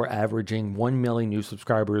point, they were averaging 1 million new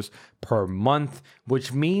subscribers per month,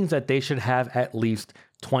 which means that they should have at least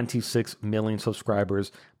 26 million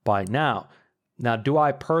subscribers by now. Now, do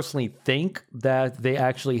I personally think that they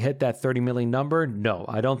actually hit that 30 million number? No,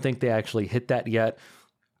 I don't think they actually hit that yet.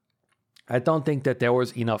 I don't think that there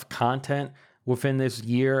was enough content within this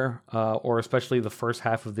year, or especially the first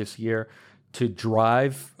half of this year, to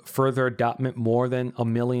drive further adoption more than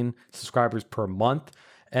 1 million subscribers per month.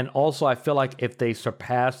 And also, I feel like if they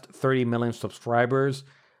surpassed 30 million subscribers,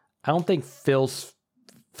 I don't think Phil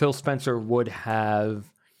Spencer would have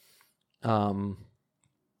kind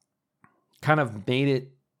of made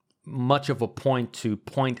it much of a point to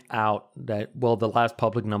point out that, well, the last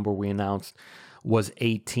public number we announced was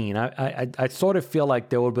 18. I sort of feel like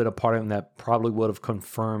there would have been a part of him that probably would have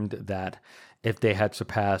confirmed that if they had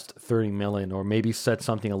surpassed 30 million, or maybe said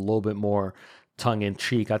something a little bit more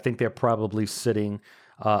tongue-in-cheek. I think they're probably sitting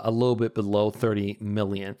a little bit below 30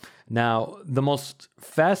 million. Now, the most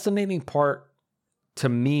fascinating part to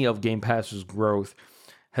me of Game Pass's growth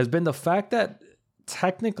has been the fact that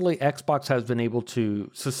technically Xbox has been able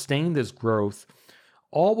to sustain this growth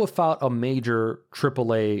all without a major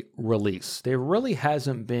AAA release. There really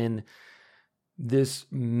hasn't been this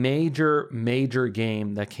major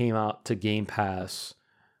game that came out to Game Pass.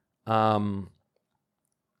 I'm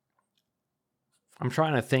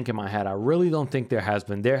trying to think in my head. I really don't think there has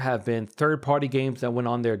been. There have been third-party games that went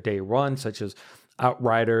on their day one, such as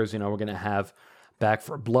Outriders. We're going to have Back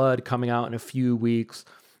 4 Blood coming out in a few weeks.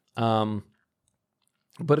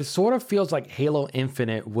 But it sort of feels like Halo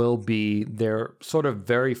Infinite will be their sort of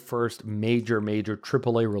very first major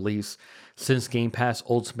AAA release since Game Pass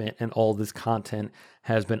Ultimate and all this content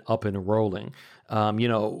has been up and rolling.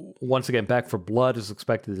 Once again, Back 4 Blood is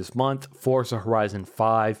expected this month. Forza Horizon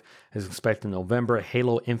 5 is expected in November.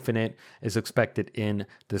 Halo Infinite is expected in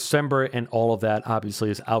December. And all of that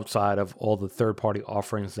obviously is outside of all the third-party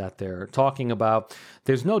offerings that they're talking about.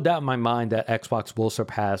 There's no doubt in my mind that Xbox will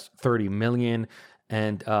surpass 30 million.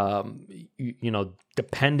 And,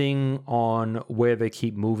 depending on where they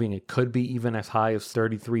keep moving, it could be even as high as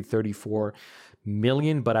 33, 34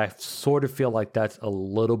 million. But I sort of feel like that's a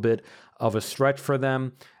little bit of a stretch for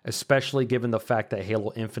them, especially given the fact that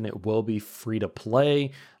Halo Infinite will be free to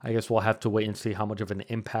play. I guess we'll have to wait and see how much of an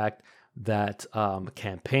impact that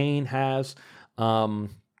campaign has. Another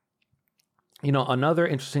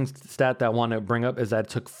interesting stat that I want to bring up is that it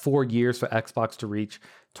took 4 years for Xbox to reach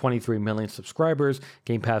 23 million subscribers.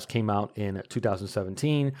 Game Pass came out in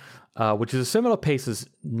 2017, which is a similar pace as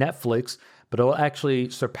Netflix, but it will actually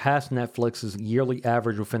surpass Netflix's yearly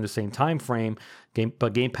average within the same time frame.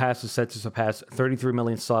 But Game Pass is set to surpass 33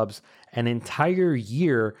 million subs an entire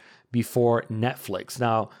year before Netflix.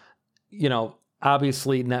 Now,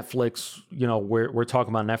 obviously Netflix, we're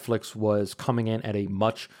talking about Netflix was coming in at a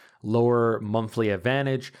much lower monthly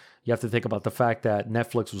advantage. You have to think about the fact that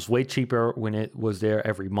Netflix was way cheaper when it was there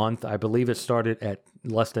every month. I believe it started at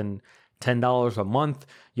less than $10 a month.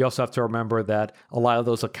 You also have to remember that a lot of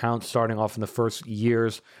those accounts starting off in the first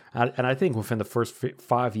years, and I think within the first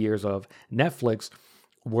 5 years of Netflix,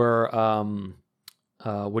 were,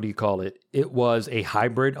 It was a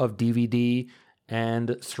hybrid of DVD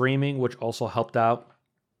and streaming, which also helped out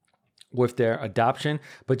with their adoption.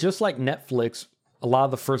 But just like Netflix, a lot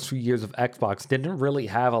of the first few years of Xbox didn't really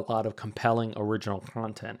have a lot of compelling original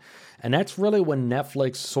content. And that's really when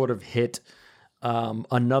Netflix sort of hit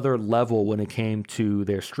another level when it came to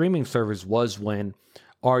their streaming service, was when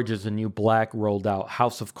Orange is the New Black rolled out,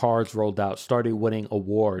 House of Cards rolled out, started winning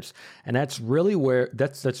awards. And that's really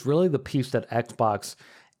that's really the piece that Xbox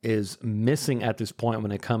is missing at this point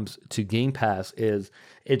when it comes to Game Pass. Is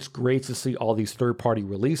it's great to see all these third-party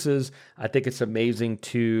releases. I think it's amazing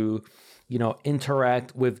to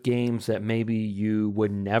interact with games that maybe you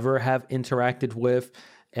would never have interacted with,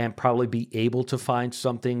 and probably be able to find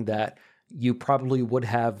something that you probably would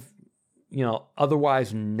have,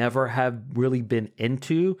 otherwise never have really been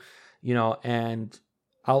into, and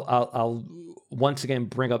I'll once again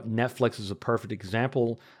bring up Netflix as a perfect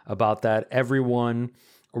example about that. Everyone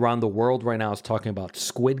around the world right now is talking about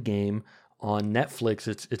Squid Game on Netflix.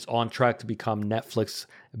 It's on track to become Netflix's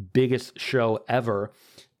biggest show ever.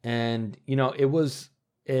 And, it was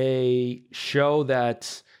a show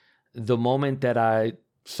that the moment that I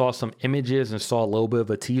saw some images and saw a little bit of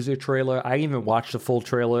a teaser trailer, I even watched the full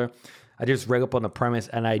trailer. I just read up on the premise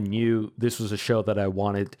and I knew this was a show that I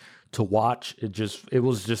wanted to watch. It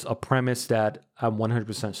was just a premise that I'm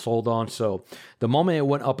 100% sold on. So the moment it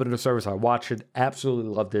went up into the service, I watched it,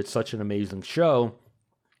 absolutely loved it. Such an amazing show.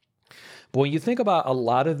 But when you think about a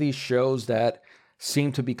lot of these shows that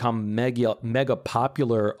seem to become mega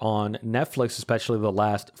popular on Netflix, especially the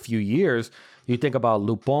last few years, you think about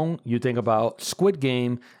Lupin, you think about Squid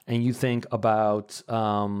Game, and you think about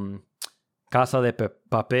Casa de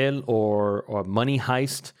Papel or Money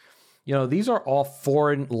Heist. These are all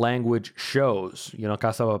foreign language shows.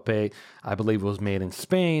 Casa de Papel, I believe, was made in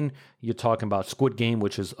Spain. You're talking about Squid Game,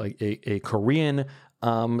 which is a Korean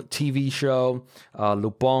TV show.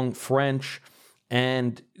 Lupin, French.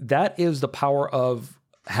 And that is the power of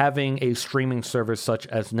having a streaming service such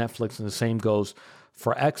as Netflix, and the same goes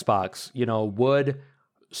for Xbox. Would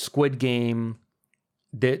Squid Game,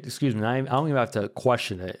 I don't even have to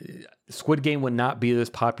question it. Squid Game would not be this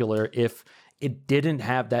popular if it didn't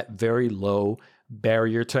have that very low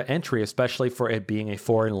barrier to entry, especially for it being a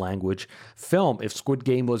foreign language film. If Squid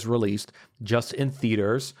Game was released just in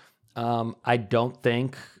theaters, I don't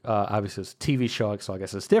think, obviously it's a TV show, so I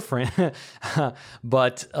guess it's different.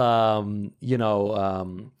 But,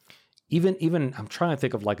 even I'm trying to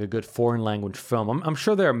think of like a good foreign language film. I'm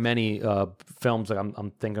sure there are many films that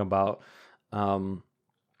I'm thinking about that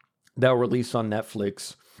were released on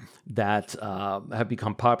Netflix that have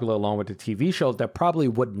become popular along with the TV shows that probably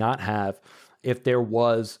would not have if there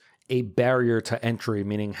was a barrier to entry,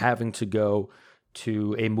 meaning having to go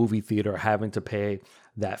to a movie theater, having to pay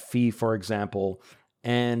that fee, for example.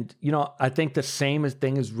 And, I think the same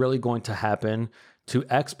thing is really going to happen to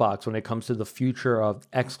Xbox when it comes to the future of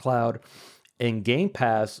xCloud and Game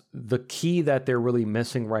Pass. The key that they're really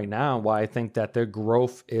missing right now, why I think that their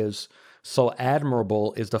growth is so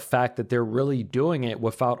admirable, is the fact that they're really doing it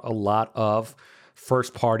without a lot of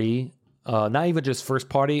first party, not even just first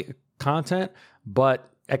party content, but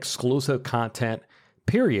exclusive content,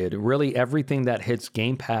 period. Really everything that hits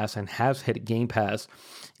Game Pass and has hit Game Pass,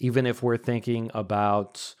 even if we're thinking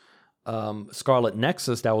about Scarlet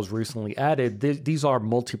Nexus that was recently added, these are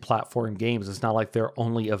multi-platform games. It's not like they're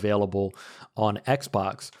only available on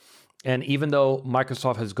Xbox. And even though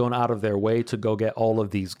Microsoft has gone out of their way to go get all of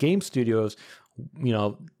these game studios,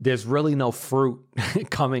 there's really no fruit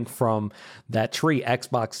coming from that tree.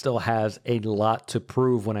 Xbox still has a lot to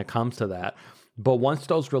prove when it comes to that. But once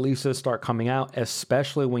those releases start coming out,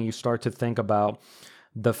 especially when you start to think about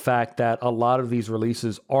the fact that a lot of these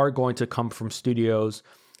releases are going to come from studios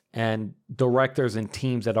and directors and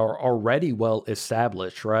teams that are already well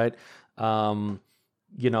established, right? Let's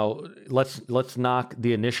knock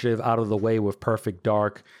the initiative out of the way with Perfect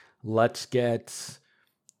Dark. Let's get,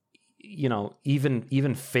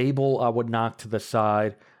 even Fable I would knock to the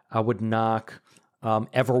side. I would knock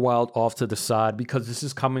Everwild off to the side, because this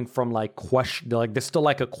is coming from there's still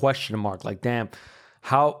like a question mark. Like, damn,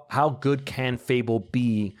 how good can Fable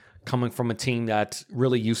be coming from a team that's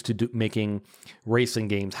really used to making racing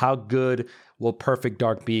games? How good will Perfect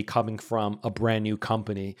Dark be coming from a brand new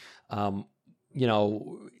company? Xbox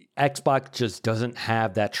just doesn't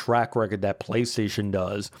have that track record that PlayStation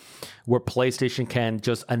does, where PlayStation can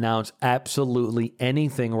just announce absolutely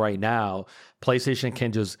anything right now. PlayStation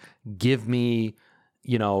can just give me,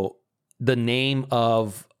 the name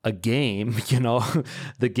of a game.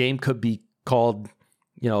 The game could be called,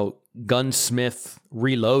 Gunsmith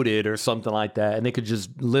Reloaded or something like that, and it could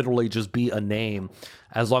just literally just be a name.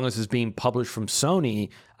 As long as it's being published from Sony,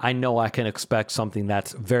 I know I can expect something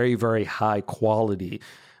that's very, very high quality,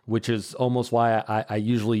 which is almost why I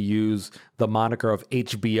usually use the moniker of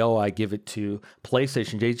HBO. I give it to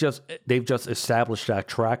PlayStation. They've just established that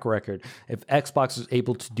track record. If Xbox is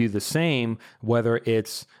able to do the same, whether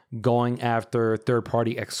it's going after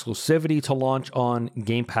third-party exclusivity to launch on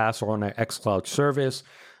Game Pass or on their xCloud service,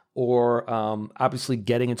 or obviously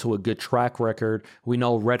getting into a good track record. We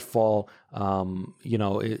know Redfall,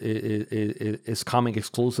 is coming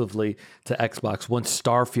exclusively to Xbox. Once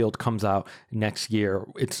Starfield comes out next year,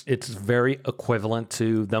 it's very equivalent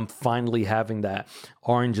to them finally having that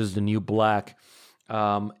Orange is the New Black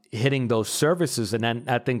hitting those services. And then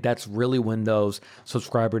I think that's really when those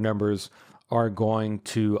subscriber numbers are going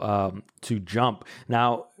to jump.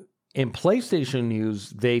 Now, in PlayStation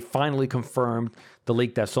news, they finally confirmed the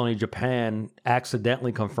leak that Sony Japan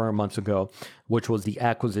accidentally confirmed months ago, which was the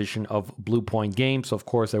acquisition of Bluepoint Games. So, of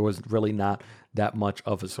course, there was really not that much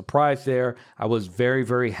of a surprise there. I was very,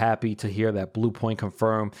 very happy to hear that Bluepoint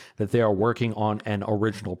confirmed that they are working on an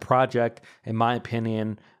original project. In my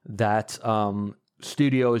opinion, that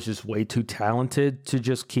studio is just way too talented to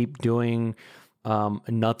just keep doing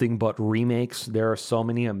nothing but remakes. There are so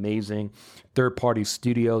many amazing third-party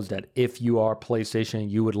studios that if you are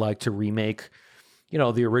PlayStation, you would like to remake,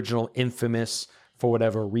 the original Infamous for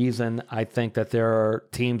whatever reason. I think that there are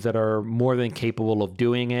teams that are more than capable of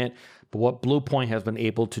doing it. But what Bluepoint has been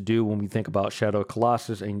able to do when we think about Shadow of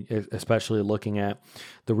Colossus, and especially looking at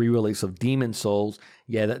the re-release of Demon's Souls,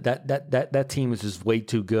 that team is just way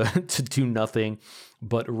too good to do nothing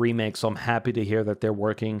but remake. So I'm happy to hear that they're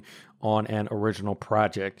working on an original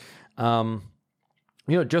project.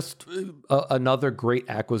 Just another great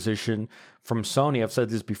acquisition from Sony. I've said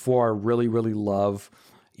this before. I really, really love,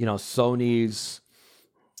 Sony's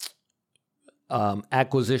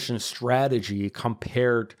acquisition strategy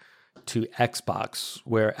compared to Xbox,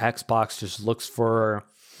 where Xbox just looks for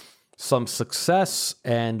some success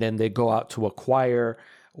and then they go out to acquire,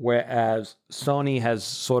 whereas Sony has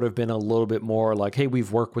sort of been a little bit more like, hey,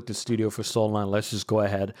 we've worked with the studio for so long, let's just go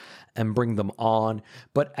ahead and bring them on.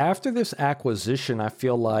 But after this acquisition, I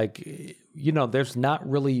feel like, there's not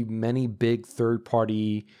really many big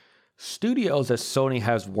third-party studios that Sony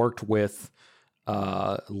has worked with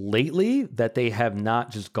lately that they have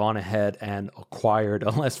not just gone ahead and acquired,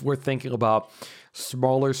 unless we're thinking about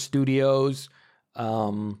smaller studios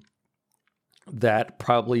that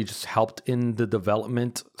probably just helped in the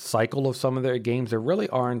development cycle of some of their games. There really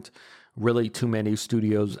aren't really too many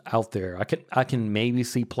studios out there. I can maybe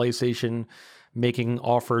see PlayStation making an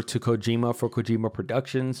offer to Kojima for Kojima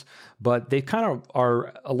Productions, but they kind of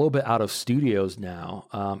are a little bit out of studios now.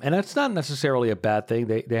 And that's not necessarily a bad thing.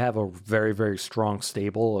 They have a very, very strong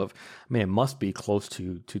stable of, I mean, it must be close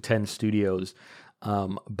to 10 studios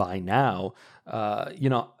by now.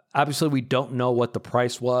 Obviously we don't know what the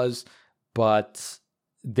price was, but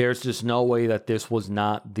there's just no way that this was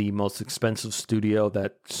not the most expensive studio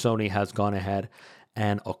that Sony has gone ahead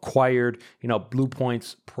and acquired.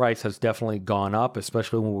 Bluepoint's price has definitely gone up,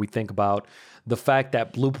 especially when we think about the fact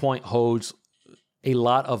that Bluepoint holds a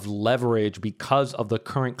lot of leverage because of the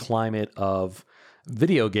current climate of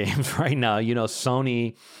video games right now.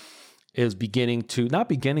 Sony is not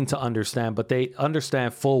beginning to understand, but they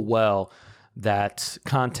understand full well that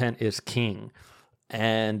content is king.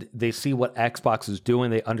 And they see what Xbox is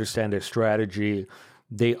doing. They understand their strategy.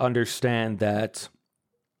 They understand that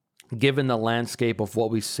given the landscape of what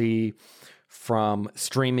we see from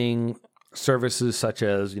streaming services such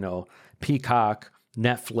as, Peacock,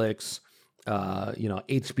 Netflix,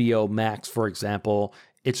 HBO Max, for example,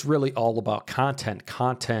 it's really all about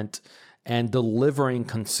content, and delivering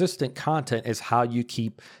consistent content is how you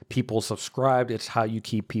keep people subscribed. It's how you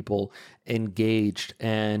keep people engaged.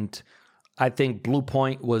 And I think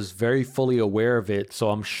Bluepoint was very fully aware of it. So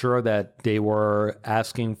I'm sure that they were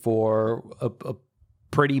asking for a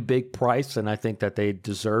pretty big price, and I think that they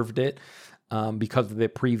deserved it because of their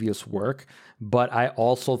previous work. But I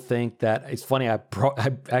also think that it's funny, I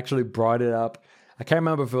actually brought it up. I can't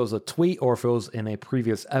remember if it was a tweet or if it was in a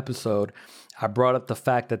previous episode. I brought up the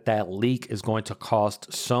fact that leak is going to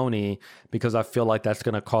cost Sony, because I feel like that's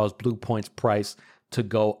going to cause Bluepoint's price to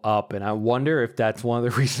go up. And I wonder if that's one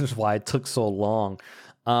of the reasons why it took so long.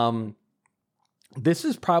 This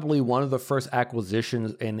is probably one of the first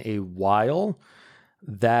acquisitions in a while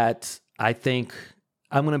that I think,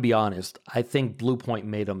 I'm going to be honest, I think Bluepoint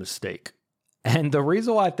made a mistake. And the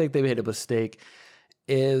reason why I think they made a mistake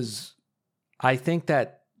is I think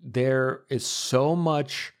that there is so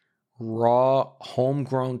much raw,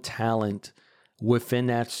 homegrown talent within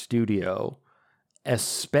that studio,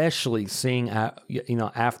 especially seeing,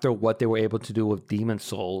 after what they were able to do with Demon's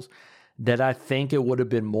Souls, that I think it would have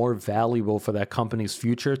been more valuable for that company's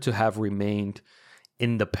future to have remained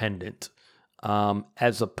independent.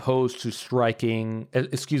 As opposed to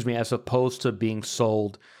as opposed to being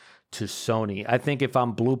sold to Sony. I think if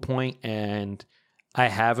I'm Bluepoint and I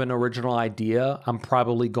have an original idea, I'm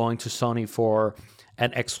probably going to Sony for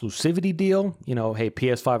an exclusivity deal. Hey,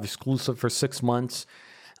 PS5 exclusive for 6 months,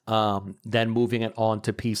 then moving it on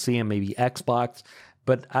to PC and maybe Xbox.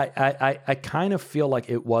 But I kind of feel like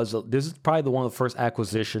this is probably one of the first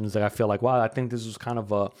acquisitions that I feel like, wow, I think this was kind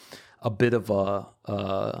of a bit of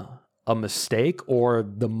a mistake, or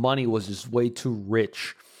the money was just way too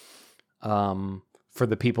rich for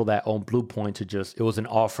the people that own Bluepoint it was an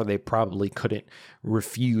offer they probably couldn't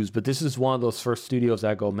refuse. But this is one of those first studios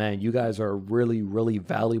that I go, man, you guys are a really, really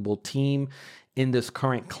valuable team in this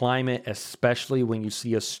current climate, especially when you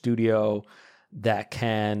see a studio that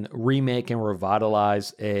can remake and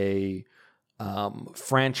revitalize a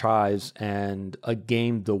franchise and a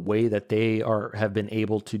game the way that they have been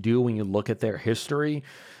able to do. When you look at their history,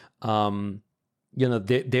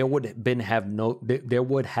 there would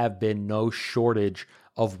have been no shortage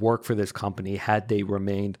of work for this company had they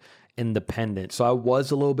remained independent. So I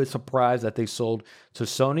was a little bit surprised that they sold to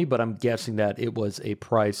Sony, but I'm guessing that it was a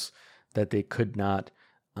price that they could not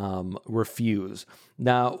refuse.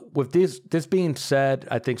 Now, with this being said,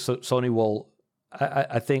 I think Sony will.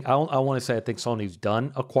 I want to say I think Sony's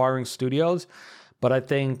done acquiring studios. But I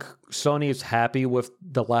think Sony is happy with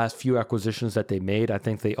the last few acquisitions that they made. I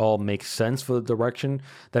think they all make sense for the direction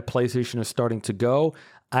that PlayStation is starting to go.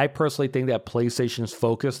 I personally think that PlayStation's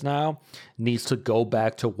focus now needs to go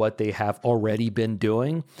back to what they have already been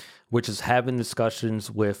doing, which is having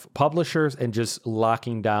discussions with publishers and just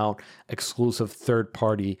locking down exclusive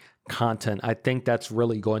third-party content. I think that's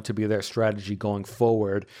really going to be their strategy going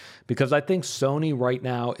forward, because I think Sony right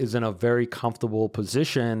now is in a very comfortable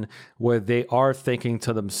position where they are thinking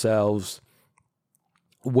to themselves,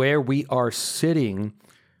 where we are sitting,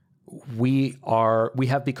 we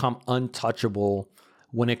have become untouchable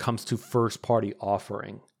when it comes to first-party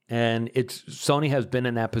offering. And Sony has been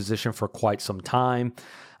in that position for quite some time.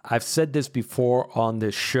 I've said this before on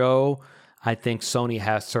this show. I think Sony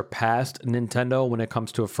has surpassed Nintendo when it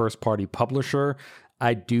comes to a first-party publisher.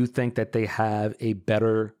 I do think that they have a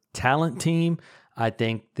better talent team. I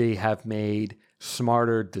think they have made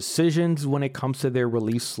smarter decisions when it comes to their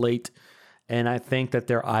release slate. And I think that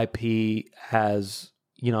their IP has,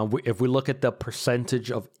 if we look at the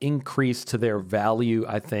percentage of increase to their value,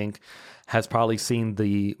 I think has probably seen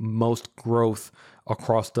the most growth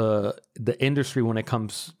across the industry when it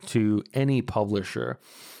comes to any publisher.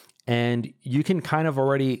 And you can kind of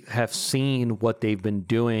already have seen what they've been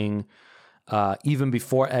doing even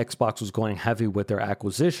before Xbox was going heavy with their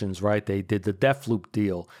acquisitions, right? They did the Deathloop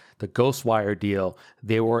deal, the Ghostwire deal.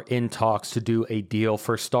 They were in talks to do a deal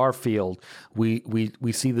for Starfield.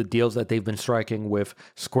 We see the deals that they've been striking with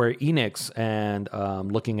Square Enix and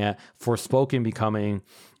looking at Forspoken becoming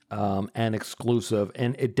an exclusive.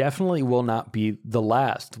 And it definitely will not be the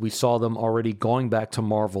last. We saw them already going back to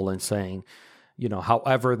Marvel and saying,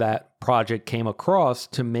 however that project came across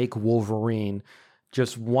to make Wolverine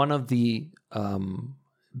just one of the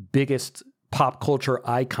biggest pop culture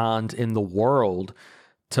icons in the world,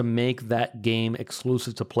 to make that game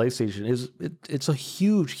exclusive to PlayStation it's a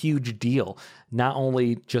huge deal. Not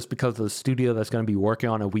only just because of the studio that's going to be working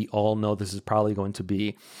on it, we all know this is probably going to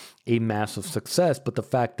be a massive success, but the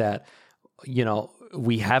fact that,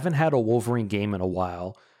 we haven't had a Wolverine game in a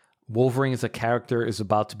while. Wolverine as a character is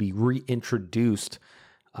about to be reintroduced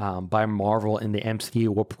by Marvel in the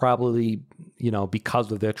MCU, will probably,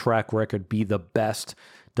 because of their track record, be the best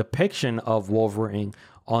depiction of Wolverine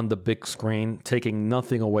on the big screen, taking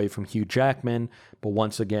nothing away from Hugh Jackman. But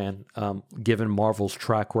once again, given Marvel's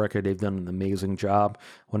track record, they've done an amazing job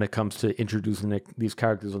when it comes to introducing these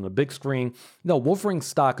characters on the big screen. No, Wolverine's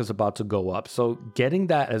stock is about to go up. So getting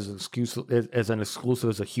that as an exclusive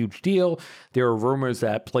is a huge deal. There are rumors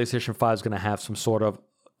that PlayStation 5 is going to have some sort of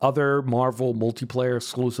other Marvel multiplayer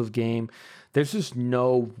exclusive game. There's just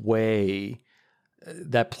no way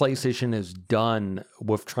that PlayStation is done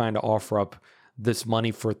with trying to offer up this money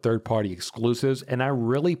for third-party exclusives. And I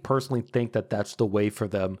really personally think that that's the way for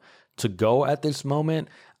them to go at this moment.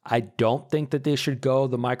 I don't think that they should go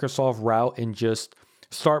the Microsoft route and just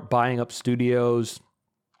start buying up studios,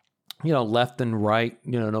 left and right,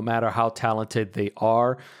 no matter how talented they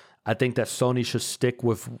are. I think that Sony should stick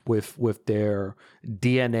with their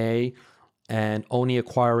DNA and only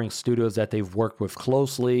acquiring studios that they've worked with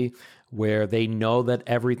closely, where they know that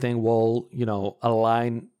everything will,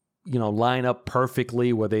 line up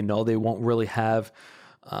perfectly, where they know they won't really have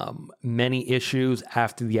many issues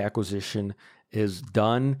after the acquisition is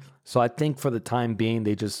done. So I think for the time being,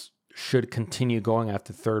 they just should continue going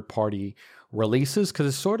after third-party releases, because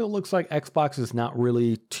it sort of looks like Xbox is not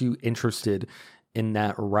really too interested in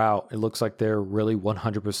that route. It looks like they're really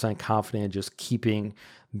 100% confident in just keeping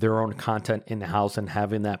their own content in-house and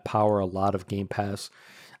having that power a lot of Game Pass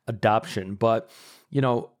adoption. But,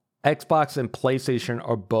 Xbox and PlayStation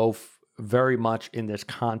are both very much in this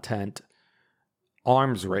content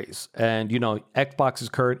arms race. And, Xbox's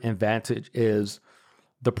current advantage is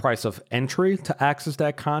the price of entry to access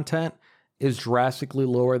that content is drastically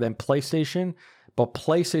lower than PlayStation. But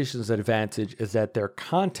PlayStation's advantage is that their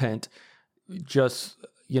content just,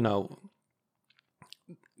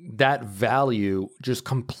 that value just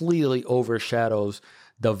completely overshadows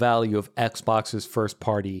the value of Xbox's first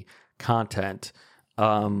party content.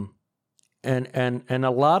 And a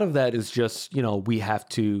lot of that is just, we have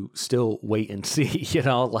to still wait and see,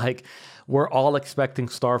 we're all expecting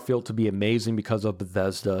Starfield to be amazing because of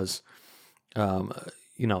Bethesda's,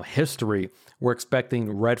 history. We're expecting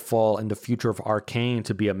Redfall and the future of Arcane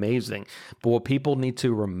to be amazing. But what people need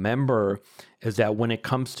to remember is that when it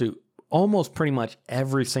comes to almost pretty much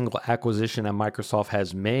every single acquisition that Microsoft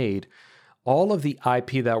has made, all of the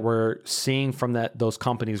IP that we're seeing from those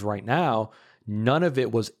companies right now, none of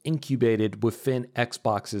it was incubated within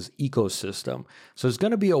Xbox's ecosystem. So it's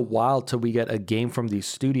going to be a while till we get a game from these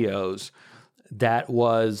studios that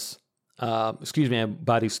was,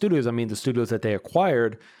 by these studios, I mean the studios that they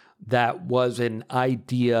acquired, that was an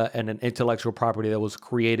idea and an intellectual property that was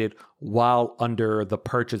created while under the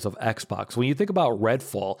purchase of Xbox. When you think about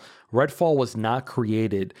Redfall was not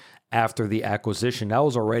created after the acquisition. That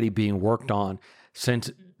was already being worked on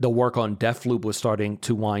since the work on Deathloop was starting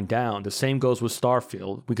to wind down. The same goes with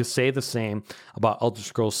Starfield. We could say the same about Elder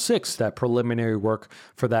Scrolls 6. That preliminary work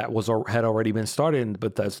for that had already been started in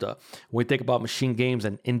Bethesda. When we think about Machine Games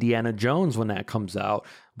and Indiana Jones when that comes out,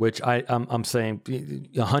 which I'm saying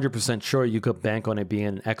 100% sure you could bank on it being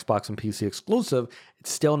an Xbox and PC exclusive,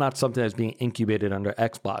 it's still not something that's being incubated under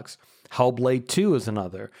Xbox. Hellblade 2 is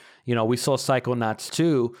another. We saw Psychonauts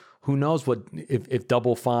 2 who knows what if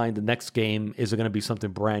Double Fine, the next game, is going to be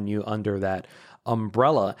something brand new under that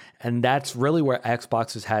umbrella. And that's really where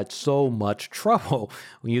Xbox has had so much trouble.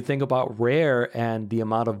 When you think about Rare and the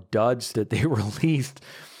amount of duds that they released,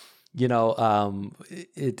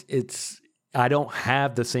 it's I don't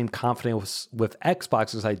have the same confidence with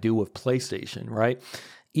Xbox as I do with PlayStation, right?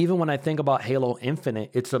 Even when I think about Halo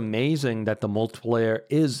Infinite, it's amazing that the multiplayer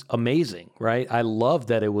is amazing, right? I love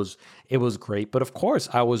that it was great, but of course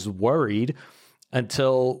I was worried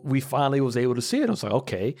until we finally was able to see it. I was like,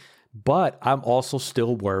 okay, but I'm also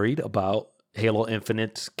still worried about Halo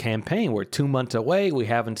Infinite's campaign. We're 2 months away. We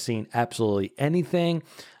haven't seen absolutely anything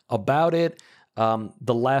about it.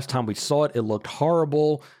 The last time we saw it, it looked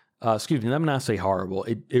horrible. Let me not say horrible.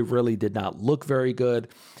 It really did not look very good.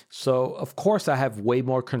 So, of course, I have way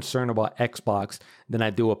more concern about Xbox than I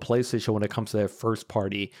do a PlayStation when it comes to their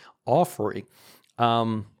first-party offering.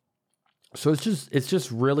 So it's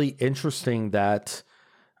just really interesting that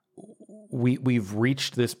we've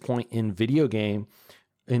reached this point in video games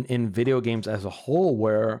as a whole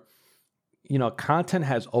where, content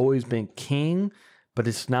has always been king, but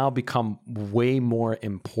it's now become way more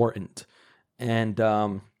important. And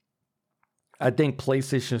I think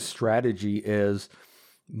PlayStation's strategy is,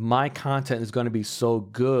 my content is going to be so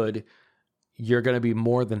good, you're going to be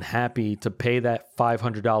more than happy to pay that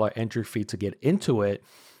 $500 entry fee to get into it.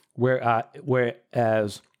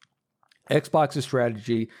 Whereas Xbox's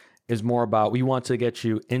strategy is more about, we want to get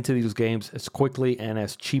you into these games as quickly and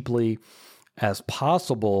as cheaply as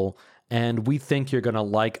possible. And we think you're going to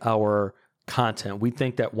like our content. We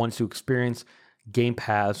think that once you experience Game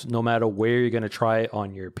Pass, no matter where you're going to try it,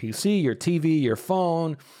 on your PC, your TV, your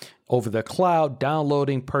phone, over the cloud,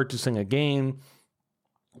 downloading, purchasing a game,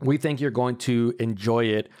 we think you're going to enjoy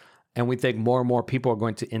it. And we think more and more people are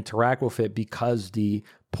going to interact with it because the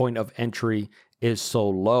point of entry is so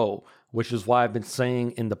low, which is why I've been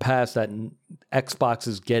saying in the past that Xbox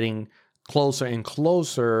is getting closer and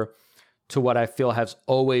closer to what I feel has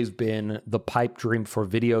always been the pipe dream for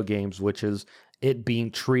video games, which is it being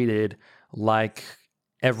treated like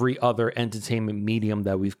every other entertainment medium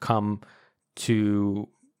that we've come to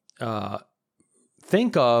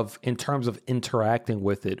think of in terms of interacting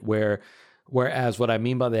with it, whereas what I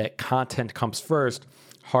mean by that, content comes first,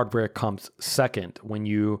 hardware comes second. When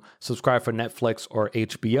you subscribe for Netflix or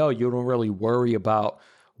HBO, you don't really worry about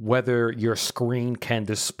whether your screen can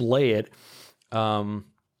display it.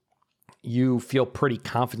 You feel pretty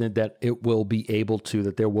confident that it will be able to,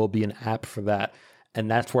 that there will be an app for that. And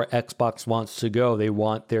that's where Xbox wants to go. They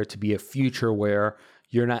want there to be a future where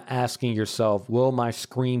you're not asking yourself, will my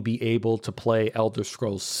screen be able to play Elder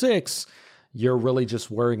Scrolls 6? You're really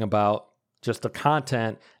just worrying about just the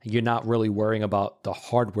content. And you're not really worrying about the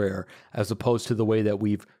hardware, as opposed to the way that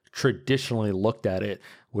we've traditionally looked at it,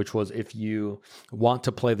 which was, if you want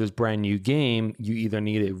to play this brand new game, you either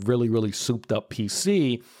need a really, really souped up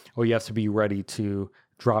PC, or you have to be ready to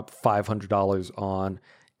drop $500 on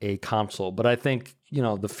a console. But I think,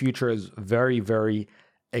 the future is very, very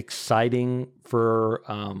exciting for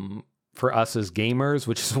us as gamers,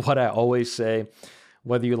 which is what I always say.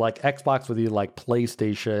 Whether you like Xbox, whether you like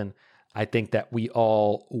PlayStation, I think that we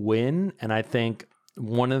all win. And I think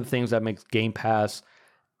one of the things that makes Game Pass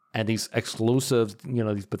and these exclusives,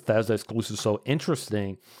 these Bethesda exclusives, so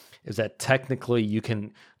interesting is that technically you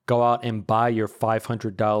can go out and buy your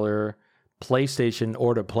 $500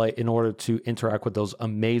 PlayStation in order to interact with those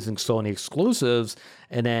amazing Sony exclusives,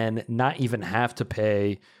 and then not even have to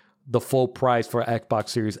pay the full price for Xbox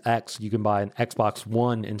Series X. You can buy an Xbox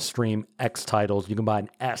One and stream X titles. You can buy an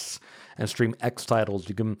S and stream X titles.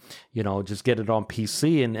 You can, just get it on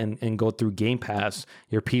PC and go through Game Pass.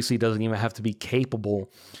 Your PC doesn't even have to be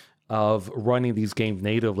capable of running these games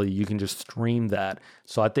natively. You can just stream that.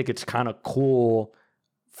 So I think it's kind of cool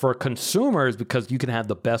for consumers, because you can have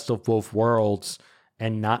the best of both worlds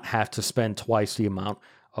and not have to spend twice the amount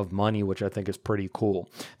of money, which I think is pretty cool.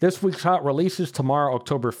 This week's hot releases: tomorrow,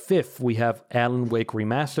 October 5th, we have Alan Wake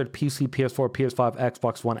Remastered, PC, PS4, PS5,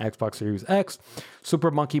 Xbox One, Xbox Series X, Super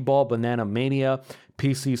Monkey Ball Banana Mania,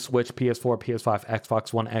 PC, Switch, PS4, PS5,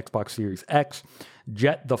 Xbox One, Xbox Series X,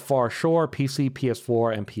 Jet the Far Shore, PC,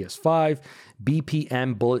 PS4, and PS5,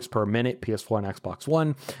 BPM Bullets Per Minute, PS4 and Xbox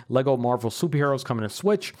One, Lego Marvel Superheroes coming to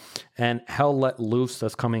Switch, and Hell Let Loose,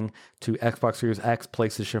 that's coming to Xbox Series X,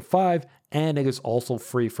 PlayStation 5, and it is also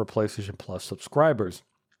free for PlayStation Plus subscribers.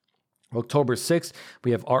 October 6th,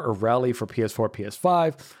 we have Art of Rally for PS4,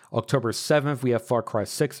 PS5. October 7th, we have Far Cry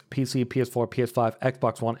 6, PC, PS4, PS5,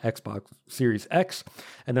 Xbox One, Xbox Series X.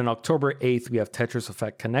 And then October 8th, we have Tetris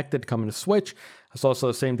Effect Connected coming to Switch. It's also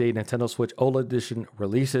the same day Nintendo Switch OLED Edition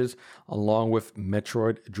releases, along with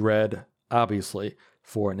Metroid Dread, obviously,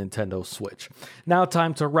 for Nintendo Switch. Now,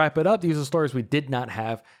 time to wrap it up. These are stories we did not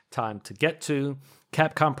have time to get to.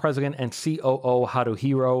 Capcom president and COO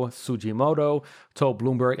Haruhiro Tsujimoto told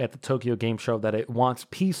Bloomberg at the Tokyo Game Show that it wants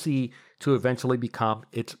PC to eventually become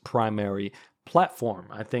its primary platform.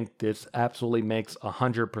 I think this absolutely makes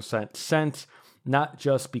 100% sense, not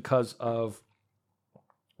just because of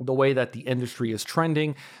the way that the industry is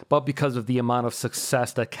trending, but because of the amount of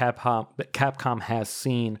success that Capcom has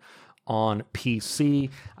seen on PC.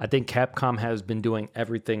 I think Capcom has been doing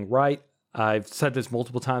everything right. I've said this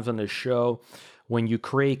multiple times on this show. When you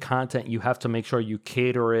create content, you have to make sure you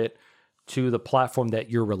cater it to the platform that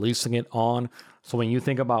you're releasing it on. So when you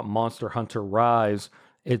think about Monster Hunter Rise,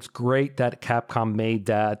 it's great that Capcom made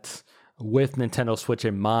that with Nintendo Switch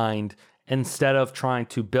in mind, instead of trying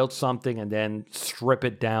to build something and then strip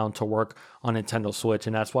it down to work on Nintendo Switch.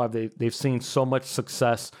 And that's why they've seen so much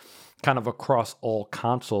success kind of across all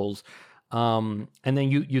consoles. And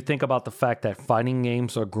then you think about the fact that fighting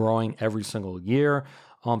games are growing every single year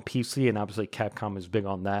on PC, and obviously Capcom is big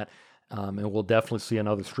on that. And we'll definitely see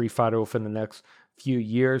another Street Fighter within the next few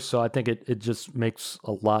years. So I think it just makes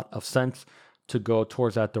a lot of sense to go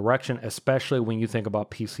towards that direction, especially when you think about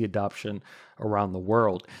PC adoption around the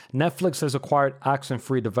world. Netflix has acquired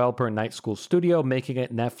Oxenfree developer Night School Studio, making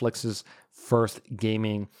it Netflix's first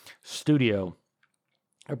gaming studio.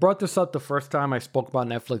 I brought this up the first time I spoke about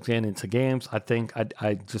Netflix getting into games. I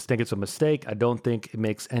just think it's a mistake. I don't think it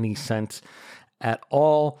makes any sense at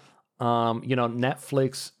all.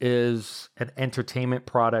 Netflix is an entertainment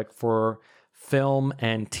product for film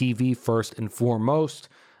and TV first and foremost.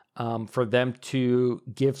 For them to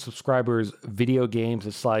give subscribers video games,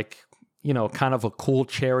 it's like, kind of a cool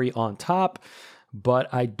cherry on top.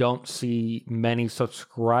 But I don't see many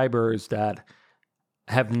subscribers that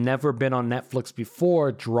have never been on Netflix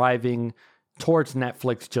before driving towards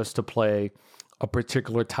Netflix just to play a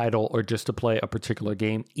particular title or just to play a particular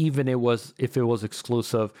game, even if it was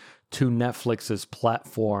exclusive to Netflix's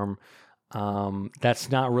platform.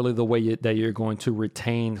 That's not really the way that you're going to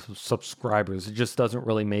retain subscribers. It just doesn't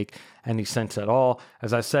really make any sense at all.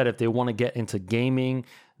 As I said, if they want to get into gaming,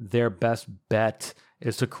 their best bet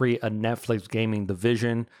is to create a Netflix gaming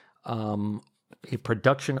division, a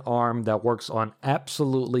production arm that works on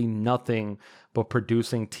absolutely nothing but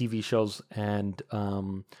producing TV shows and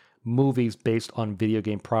movies based on video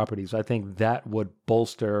game properties. I think that would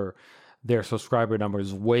bolster their subscriber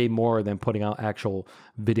numbers way more than putting out actual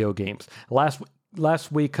video games. Last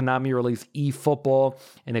week, Konami released eFootball,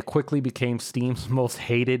 and it quickly became Steam's most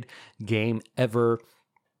hated game ever.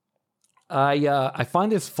 I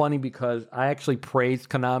find this funny because I actually praised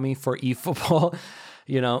Konami for eFootball.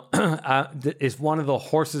 It's one of the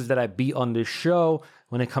horses that I beat on this show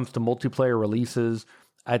when it comes to multiplayer releases.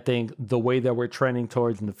 I think the way that we're trending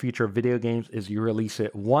towards in the future of video games is you release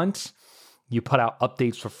it once, you put out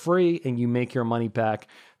updates for free, and you make your money back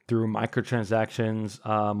through microtransactions,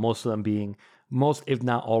 most, if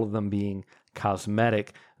not all of them, being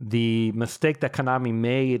cosmetic. The mistake that Konami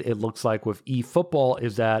made, it looks like, with eFootball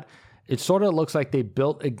is that it sort of looks like they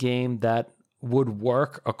built a game that would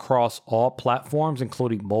work across all platforms,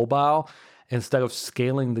 including mobile, instead of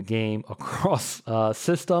scaling the game across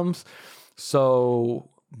systems. So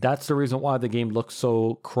that's the reason why the game looks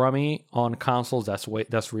so crummy on consoles. That's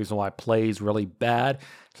the reason why it plays really bad.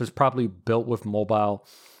 So it's probably built with mobile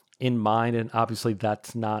in mind, and obviously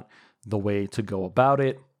that's not the way to go about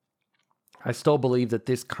it. I still believe that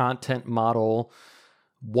this content model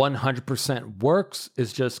 100% works.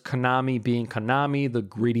 It's just Konami being Konami, the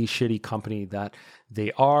greedy, shitty company that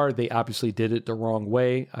they are. They obviously did it the wrong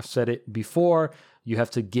way. I've said it before. You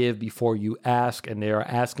have to give before you ask, and they are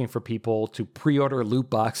asking for people to pre-order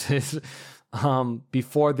loot boxes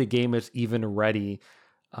before the game is even ready.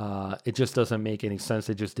 It just doesn't make any sense.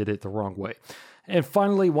 They just did it the wrong way. And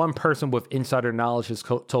finally, one person with insider knowledge has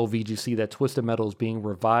told VGC that Twisted Metal is being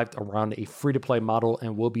revived around a free-to-play model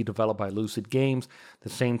and will be developed by Lucid Games, the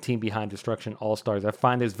same team behind Destruction All-Stars. I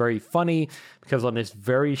find this very funny because on this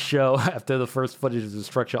very show, after the first footage of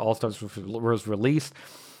Destruction All-Stars was released,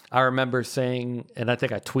 I remember saying, and I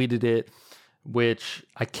think I tweeted it, which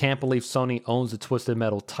I can't believe Sony owns the Twisted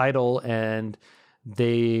Metal title and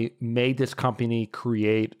they made this company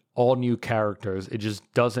create all new characters. It just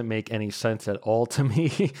doesn't make any sense at all to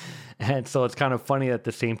me. And so it's kind of funny that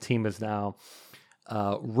the same team is now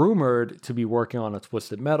rumored to be working on a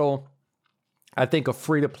Twisted Metal. I think a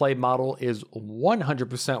free-to-play model is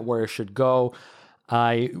 100% where it should go.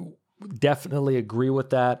 I definitely agree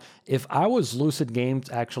with that. If I was Lucid Games,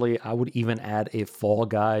 actually, I would even add a Fall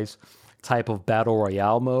Guys type of battle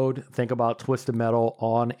royale mode. Think about Twisted Metal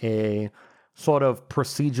on a sort of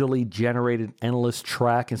procedurally generated endless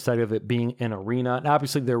track instead of it being an arena. And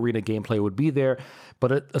obviously the arena gameplay would be there,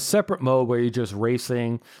 but a separate mode where you're just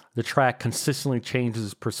racing. The track consistently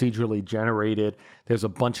changes, procedurally generated. There's a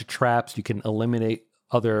bunch of traps. You can eliminate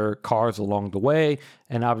other cars along the way.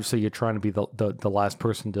 And obviously you're trying to be the last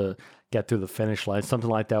person to get through the finish line. Something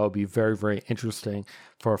like that would be very, very interesting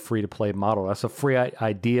for a free-to-play model. That's a free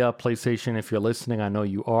idea. PlayStation, if you're listening, I know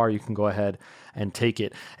you are. You can go ahead and take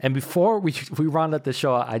it. And before we round up the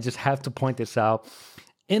show, I just have to point this out.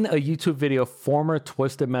 In a YouTube video, former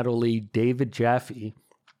Twisted Metal lead David Jaffe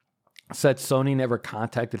said Sony never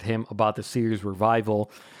contacted him about the series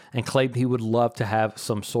revival and claimed he would love to have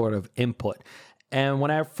some sort of input. And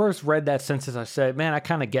when I first read that sentence, I said, man, I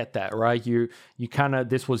kind of get that, right? You kind of,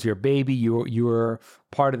 this was your baby. You were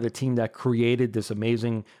part of the team that created this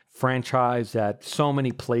amazing franchise that so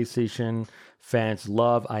many PlayStation fans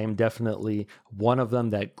love. I am definitely one of them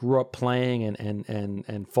that grew up playing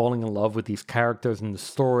and falling in love with these characters and the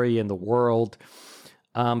story and the world.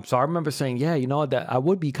 So I remember saying, yeah, you know, that I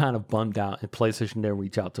would be kind of bummed out if PlayStation didn't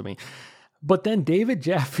reach out to me. But then David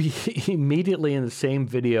Jaffe immediately in the same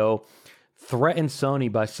video threatened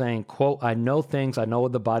Sony by saying, quote, I know things. I know where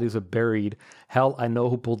the bodies are buried. Hell, I know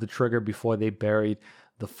who pulled the trigger before they buried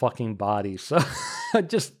the fucking bodies. So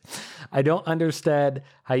I don't understand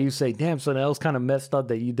how you say, damn, so that was kind of messed up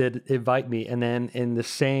that you did invite me. And then in the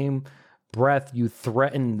same breath, you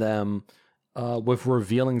threaten them with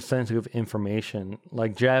revealing sensitive information.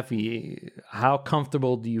 Like, Jaffe, how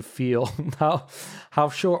comfortable do you feel? How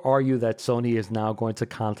sure are you that Sony is now going to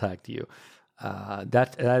contact you?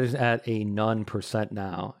 That is at a none %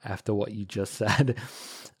 now after what you just said.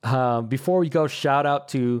 Before we go, shout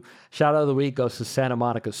out of the week goes to Santa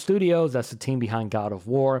Monica Studios. That's the team behind God of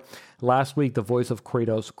War. Last week, the voice of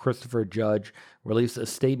Kratos, Christopher Judge, released a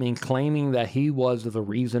statement claiming that he was the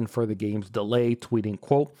reason for the game's delay, tweeting,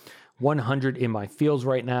 quote, 100 in my feels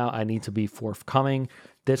right now. I need to be forthcoming.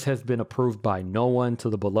 This has been approved by no one to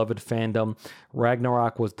the beloved fandom.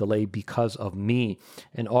 Ragnarok was delayed because of me.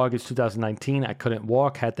 In August 2019, I couldn't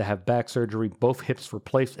walk, had to have back surgery, both hips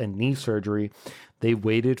replaced, and knee surgery. They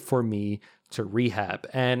waited for me to rehab.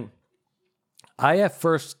 And I at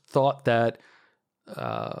first thought that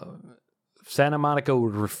Santa Monica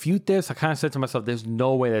would refute this. I kind of said to myself, there's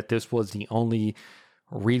no way that this was the only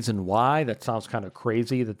reason why. That sounds kind of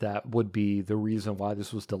crazy that would be the reason why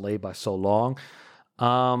this was delayed by so long.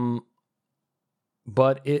 But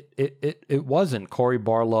it wasn't. Cory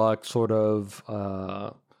Barlog sort of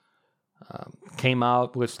came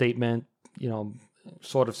out with a statement, you know,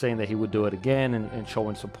 sort of saying that he would do it again and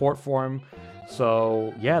showing support for him.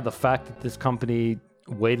 So yeah, the fact that this company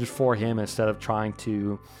waited for him instead of trying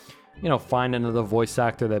to, you know, find another voice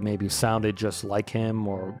actor that maybe sounded just like him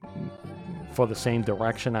or for the same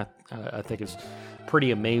direction, I think is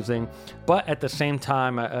pretty amazing. But at the same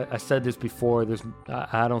time, I said this before,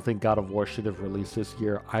 I don't think God of War should have released this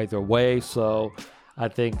year either way. So I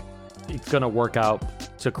think it's going to work out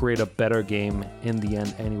to create a better game in the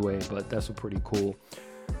end anyway. But that's a pretty cool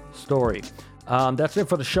story. That's it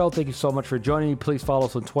for the show. Thank you so much for joining me. Please follow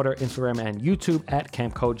us on Twitter, Instagram, and YouTube at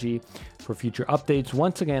Camp Koji for future updates.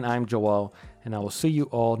 Once again, I'm Joel, and I will see you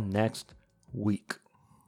all next week.